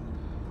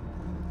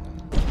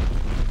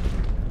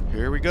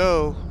 Here we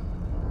go.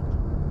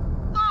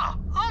 Oh,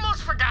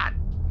 almost forgot.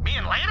 Me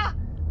and Leda,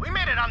 we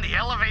made it on the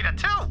elevator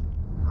too.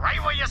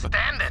 Right where you're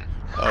standing.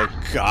 Oh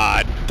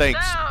God,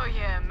 thanks. So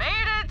you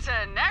made it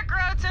to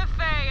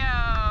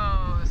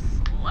Necrotopheos.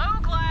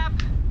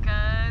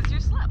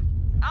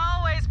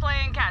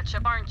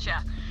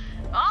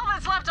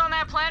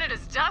 planet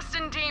is dust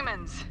and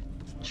demons.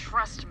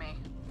 Trust me.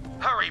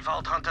 Hurry,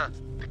 Vault Hunter.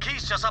 The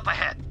key's just up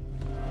ahead.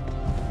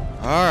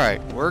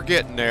 Alright, we're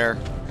getting there.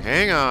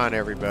 Hang on,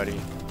 everybody.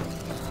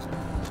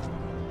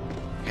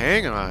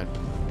 Hang on.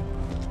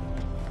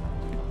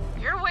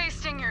 You're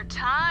wasting your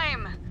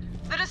time.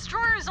 The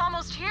destroyer's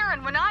almost here,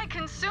 and when I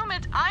consume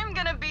it, I'm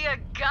gonna be a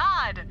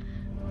god.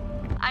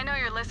 I know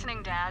you're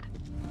listening, Dad.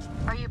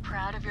 Are you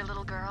proud of your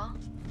little girl?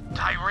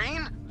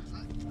 Tyrene?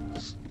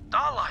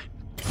 Starlight.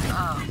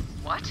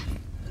 What?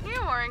 You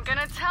weren't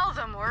gonna tell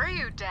them, were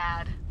you,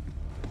 Dad?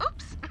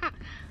 Oops.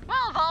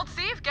 Well, Vault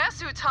Thief,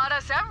 guess who taught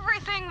us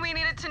everything we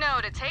needed to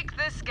know to take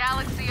this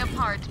galaxy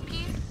apart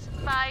piece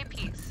by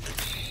piece?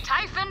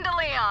 Typhon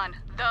DeLeon,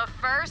 the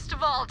first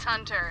Vault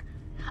Hunter.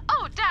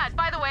 Oh, Dad,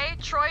 by the way,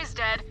 Troy's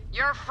dead.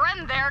 Your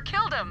friend there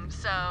killed him,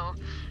 so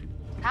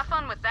have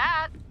fun with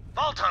that.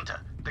 Vault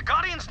Hunter, the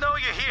Guardians know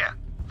you're here.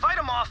 Fight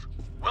them off.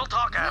 We'll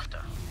talk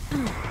after.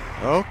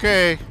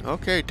 Okay,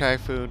 okay,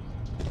 Typhoon.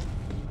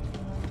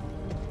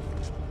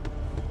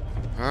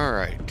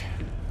 Alright.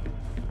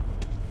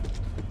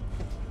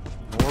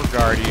 More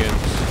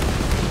Guardians.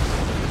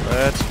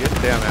 Let's get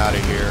them out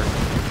of here.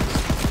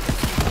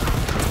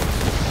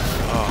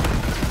 Oh.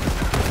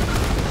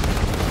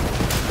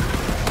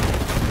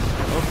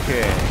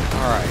 Okay,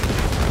 alright.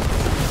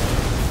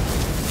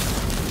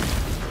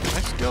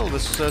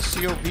 This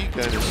COV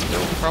gun is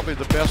still probably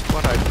the best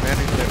one I've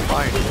managed to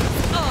find.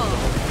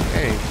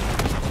 Hey.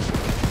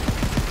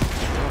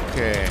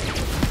 Okay.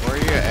 Where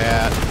you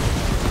at?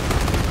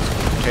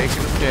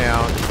 Taking them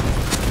down.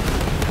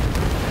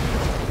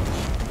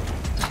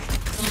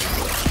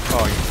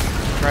 Oh, you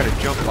try to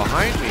jump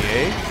behind me,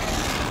 eh?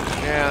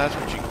 Yeah, that's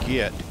what you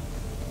get.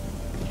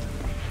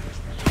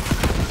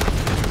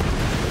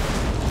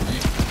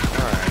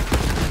 Alright.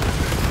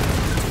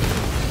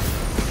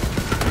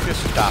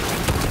 Just stop it.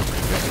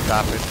 Just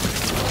stop it.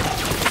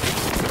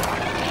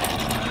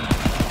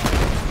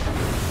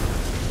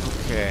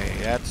 Okay,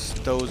 that's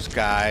those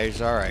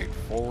guys. Alright,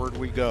 forward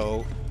we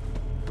go.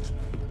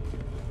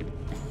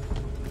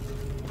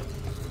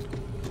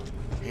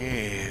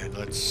 And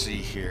let's see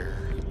here.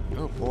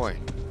 Oh boy.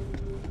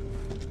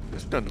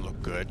 This doesn't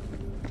look good.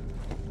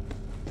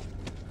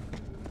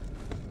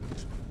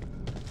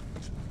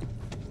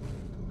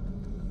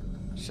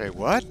 Say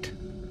what?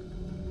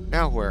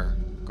 Now where?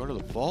 Go to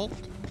the vault?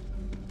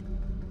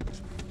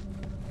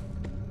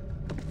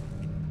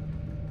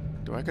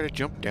 Do I gotta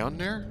jump down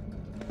there?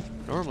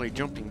 Normally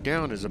jumping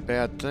down is a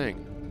bad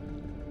thing.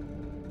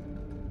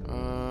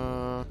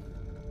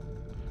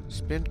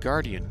 Spend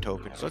Guardian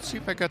tokens. Let's see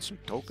if I got some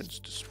tokens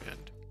to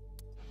spend.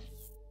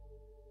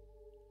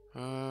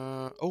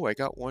 Oh, I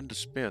got one to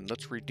spend.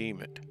 Let's redeem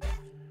it.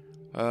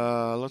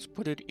 Let's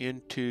put it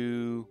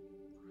into...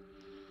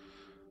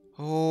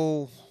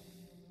 Oh...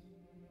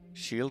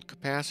 Shield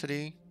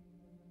capacity?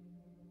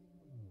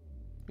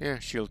 Yeah,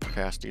 shield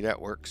capacity. That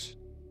works.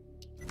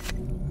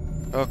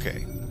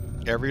 Okay.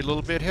 Every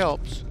little bit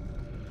helps.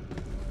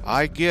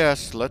 I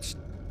guess let's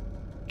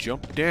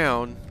jump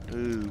down.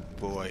 Ooh,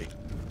 boy.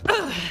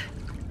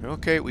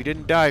 Okay, we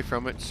didn't die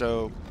from it,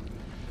 so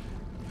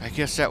I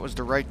guess that was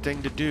the right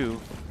thing to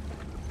do.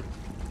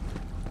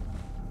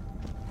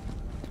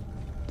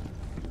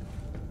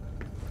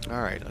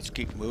 Alright, let's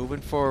keep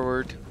moving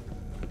forward.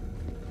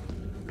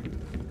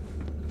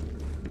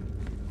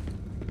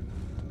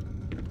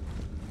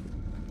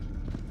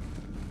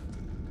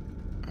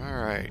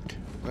 Alright,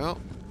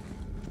 well,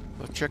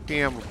 let's check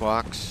the ammo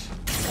box.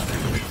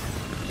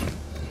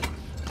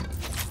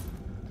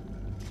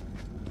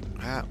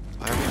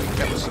 I think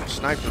that was some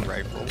sniper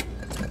rifle.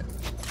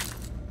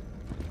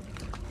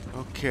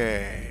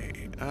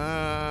 Okay,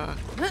 up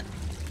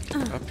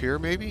here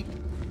maybe?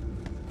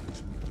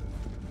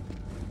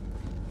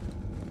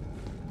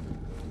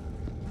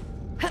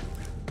 Get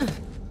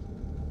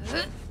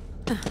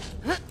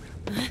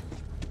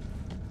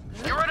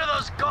rid of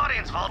those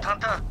Guardians, Vault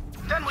Hunter.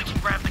 Then we can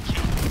grab the key.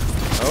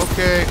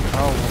 Okay.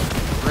 Oh,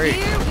 great.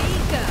 Here we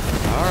go.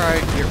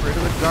 Alright, get rid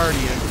of the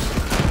Guardians.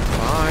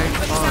 Fine,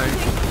 fine.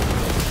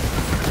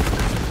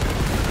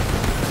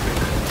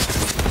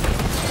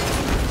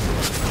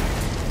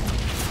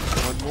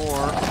 One more.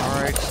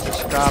 Alright, just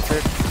stop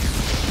it.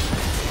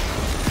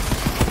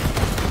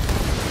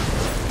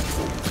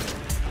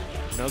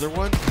 Another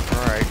one?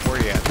 Alright, where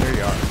you at? There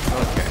you are.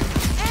 Okay.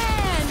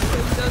 And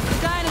here goes the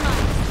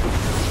dynamite.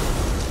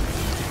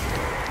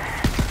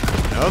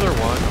 Another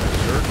one.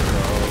 Sure.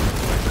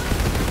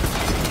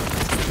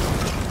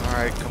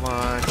 Alright, come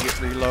on. Get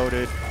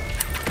reloaded.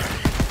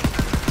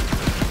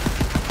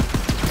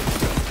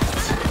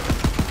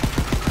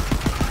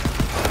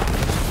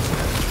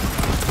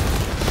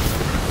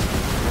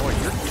 Boy,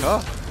 you're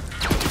tough.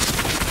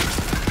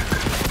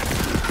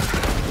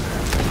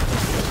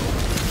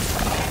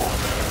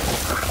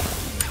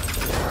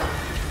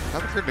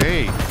 Have a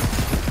grenade.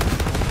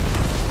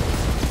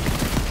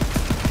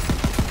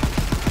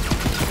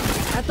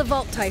 At the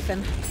vault,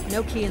 Typhon.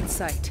 No key in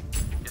sight.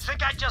 You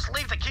think I'd just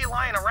leave the key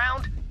lying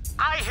around?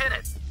 I hid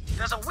it.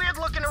 There's a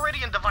weird-looking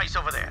Iridian device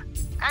over there.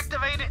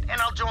 Activate it,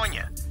 and I'll join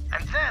you.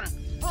 And then,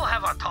 We'll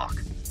have our talk.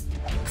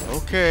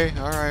 Okay,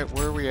 alright,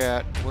 where are we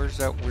at? Where's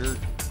that weird...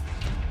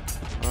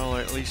 Well,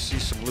 I at least see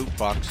some loot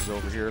boxes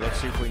over here. Let's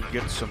see if we can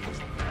get some...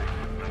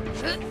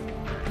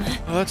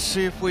 Let's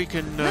see if we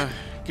can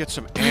get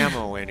some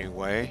ammo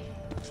anyway.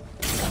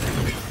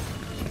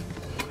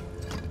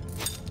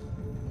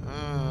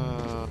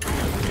 A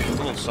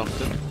little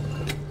something.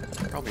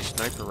 Probably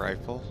sniper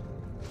rifle.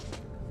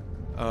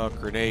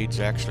 Grenades,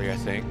 actually, I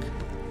think.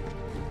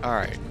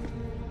 Alright.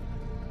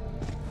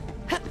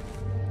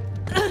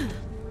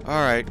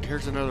 Alright,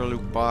 here's another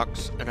loot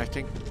box, and I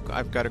think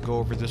I've got to go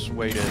over this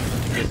way to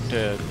get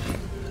to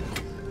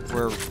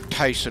where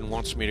Tyson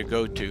wants me to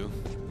go to.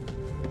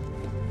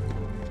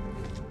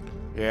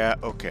 Yeah,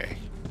 okay.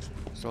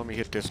 So let me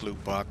hit this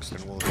loot box,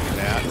 and we'll hit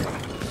that.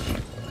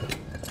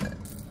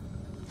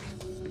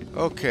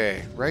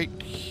 Okay, right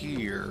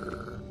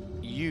here.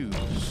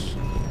 Use.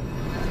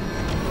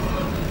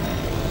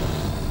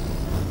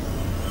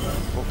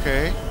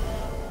 Okay.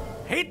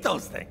 Hate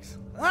those things.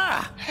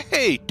 Ah!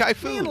 Hey, Me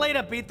Typhon! and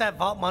Leda beat that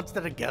vault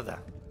monster together.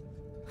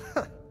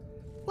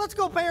 Let's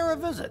go pay her a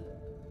visit.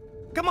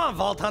 Come on,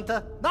 Vault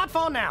Hunter. Not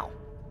far now.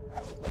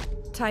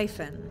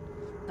 Typhon,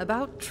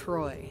 about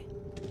Troy.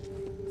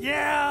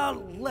 Yeah,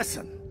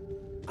 listen.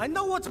 I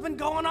know what's been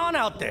going on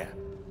out there.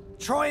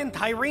 Troy and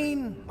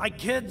Tyreen, my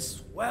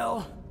kids,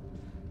 well,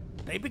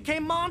 they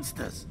became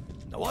monsters.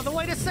 No other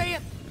way to say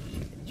it.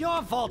 You're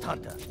a Vault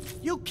Hunter.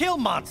 You kill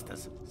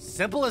monsters.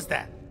 Simple as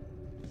that.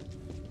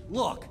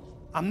 Look,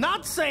 I'm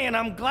not saying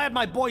I'm glad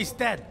my boy's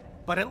dead,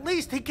 but at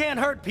least he can't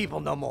hurt people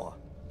no more.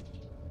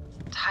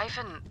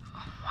 Typhon,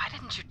 why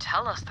didn't you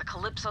tell us the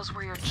Calypsos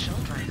were your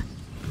children?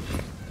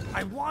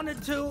 I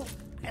wanted to,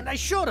 and I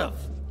should have,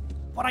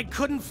 but I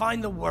couldn't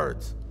find the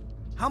words.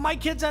 How my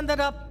kids ended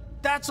up,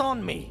 that's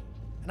on me.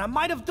 And I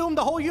might have doomed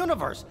the whole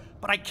universe,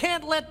 but I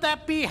can't let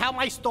that be how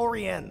my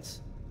story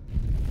ends.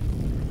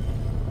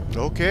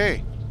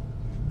 Okay.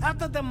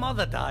 After their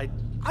mother died,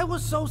 I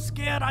was so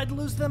scared I'd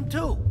lose them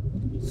too.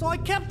 So I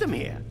kept them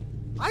here.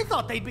 I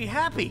thought they'd be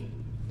happy,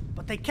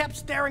 but they kept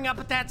staring up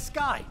at that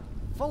sky,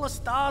 full of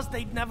stars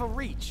they'd never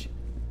reach.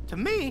 To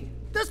me,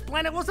 this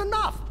planet was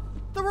enough.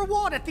 The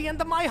reward at the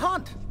end of my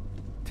hunt.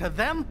 To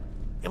them,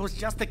 it was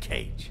just a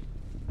cage.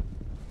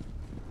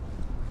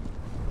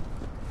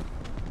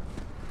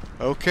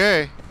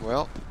 Okay,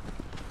 well,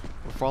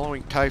 we're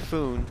following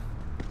Typhon.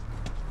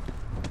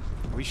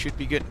 We should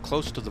be getting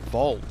close to the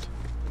vault.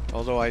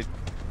 Although I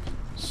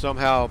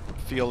somehow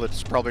feel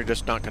it's probably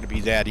just not going to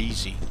be that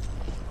easy.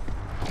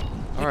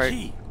 The Alright.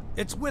 key,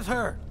 it's with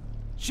her.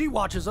 She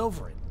watches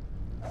over it.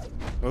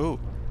 Oh.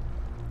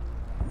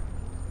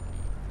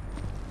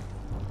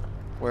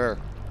 Where?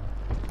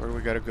 Where do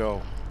we gotta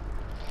go?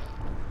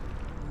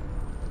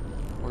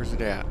 Where's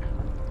it at?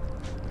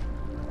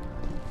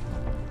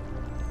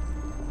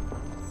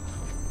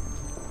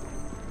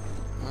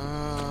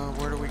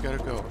 Where do we gotta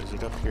go? Is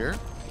it up here?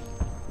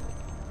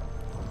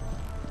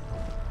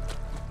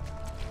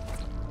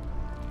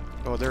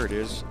 Oh, there it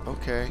is.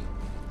 Okay.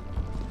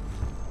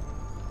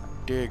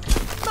 Dig.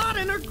 Not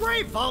in her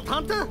grave, Vault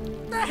Hunter!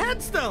 The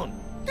headstone!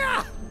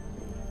 Ah!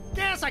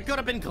 Guess I could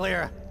have been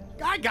clearer.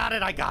 I got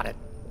it.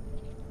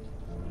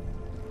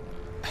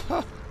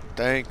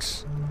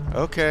 Thanks.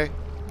 Okay.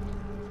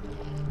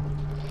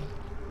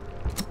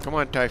 Come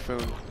on,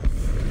 Typhon.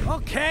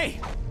 Okay.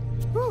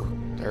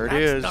 Whew. There it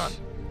That's is. done.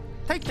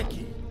 Take the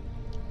key.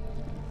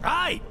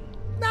 Right.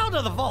 Now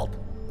to the vault.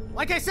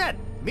 Like I said,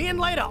 me and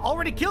Leda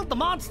already killed the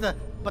monster,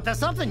 but there's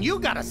something you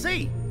gotta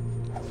see.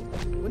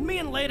 When me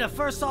and Leda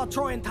first saw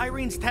Troy and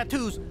Tyreen's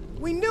tattoos,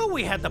 we knew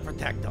we had to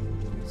protect them.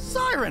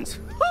 Sirens!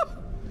 Whew.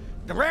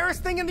 The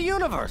rarest thing in the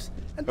universe.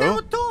 And there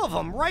were two of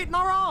them right in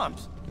our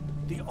arms.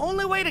 The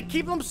only way to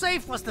keep them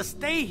safe was to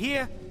stay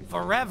here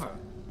forever.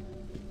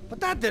 But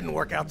that didn't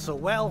work out so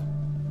well.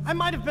 I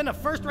might have been a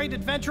first-rate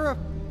adventurer,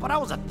 but I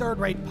was a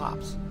third-rate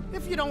pops.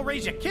 If you don't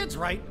raise your kids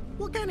right,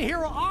 what kind of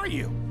hero are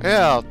you?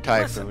 Well,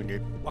 Typhon,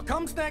 Listen, what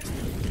comes next,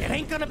 it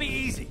ain't gonna be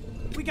easy.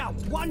 We got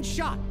one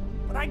shot,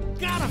 but I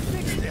gotta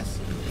fix this.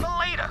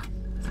 Later.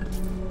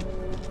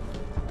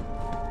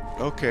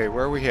 Okay,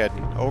 where are we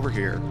heading? Over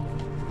here.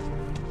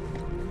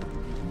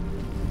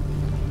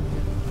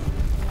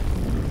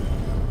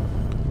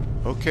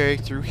 Okay,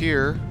 through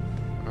here.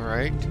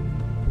 Alright.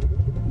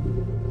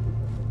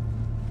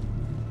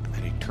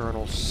 An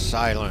eternal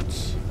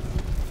silence.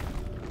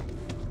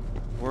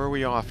 Where are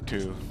we off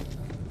to?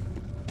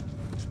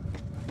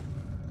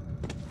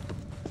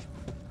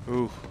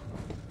 Ooh.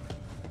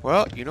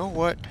 Well, you know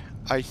what?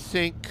 I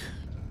think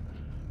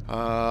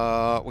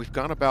we've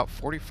gone about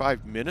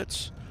 45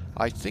 minutes.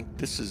 I think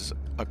this is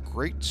a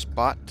great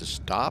spot to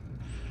stop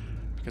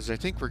because I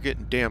think we're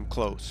getting damn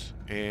close.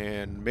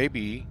 And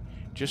maybe,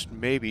 just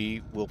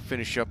maybe, we'll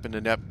finish up in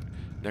the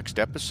next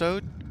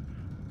episode.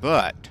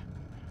 But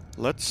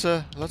let's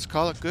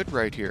call it good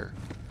right here.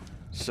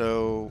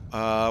 So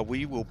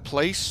we will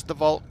place the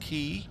vault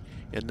key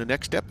in the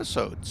next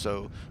episode.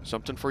 So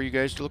something for you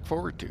guys to look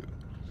forward to.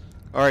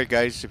 Alright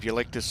guys, if you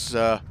like this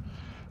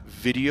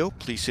video,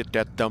 please hit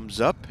that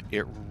thumbs up.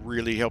 It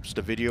really helps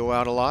the video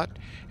out a lot.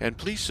 And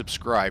please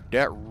subscribe.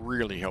 That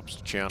really helps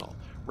the channel.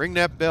 Ring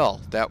that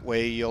bell. That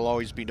way you'll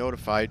always be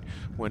notified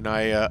when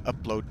I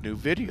upload new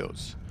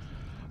videos.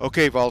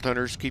 Okay, Vault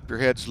Hunters, keep your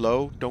heads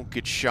low. Don't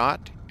get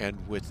shot.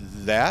 And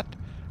with that,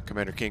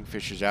 Commander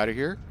Kingfish is out of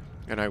here.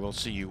 And I will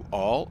see you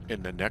all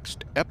in the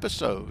next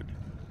episode.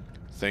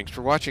 Thanks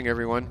for watching,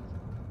 everyone.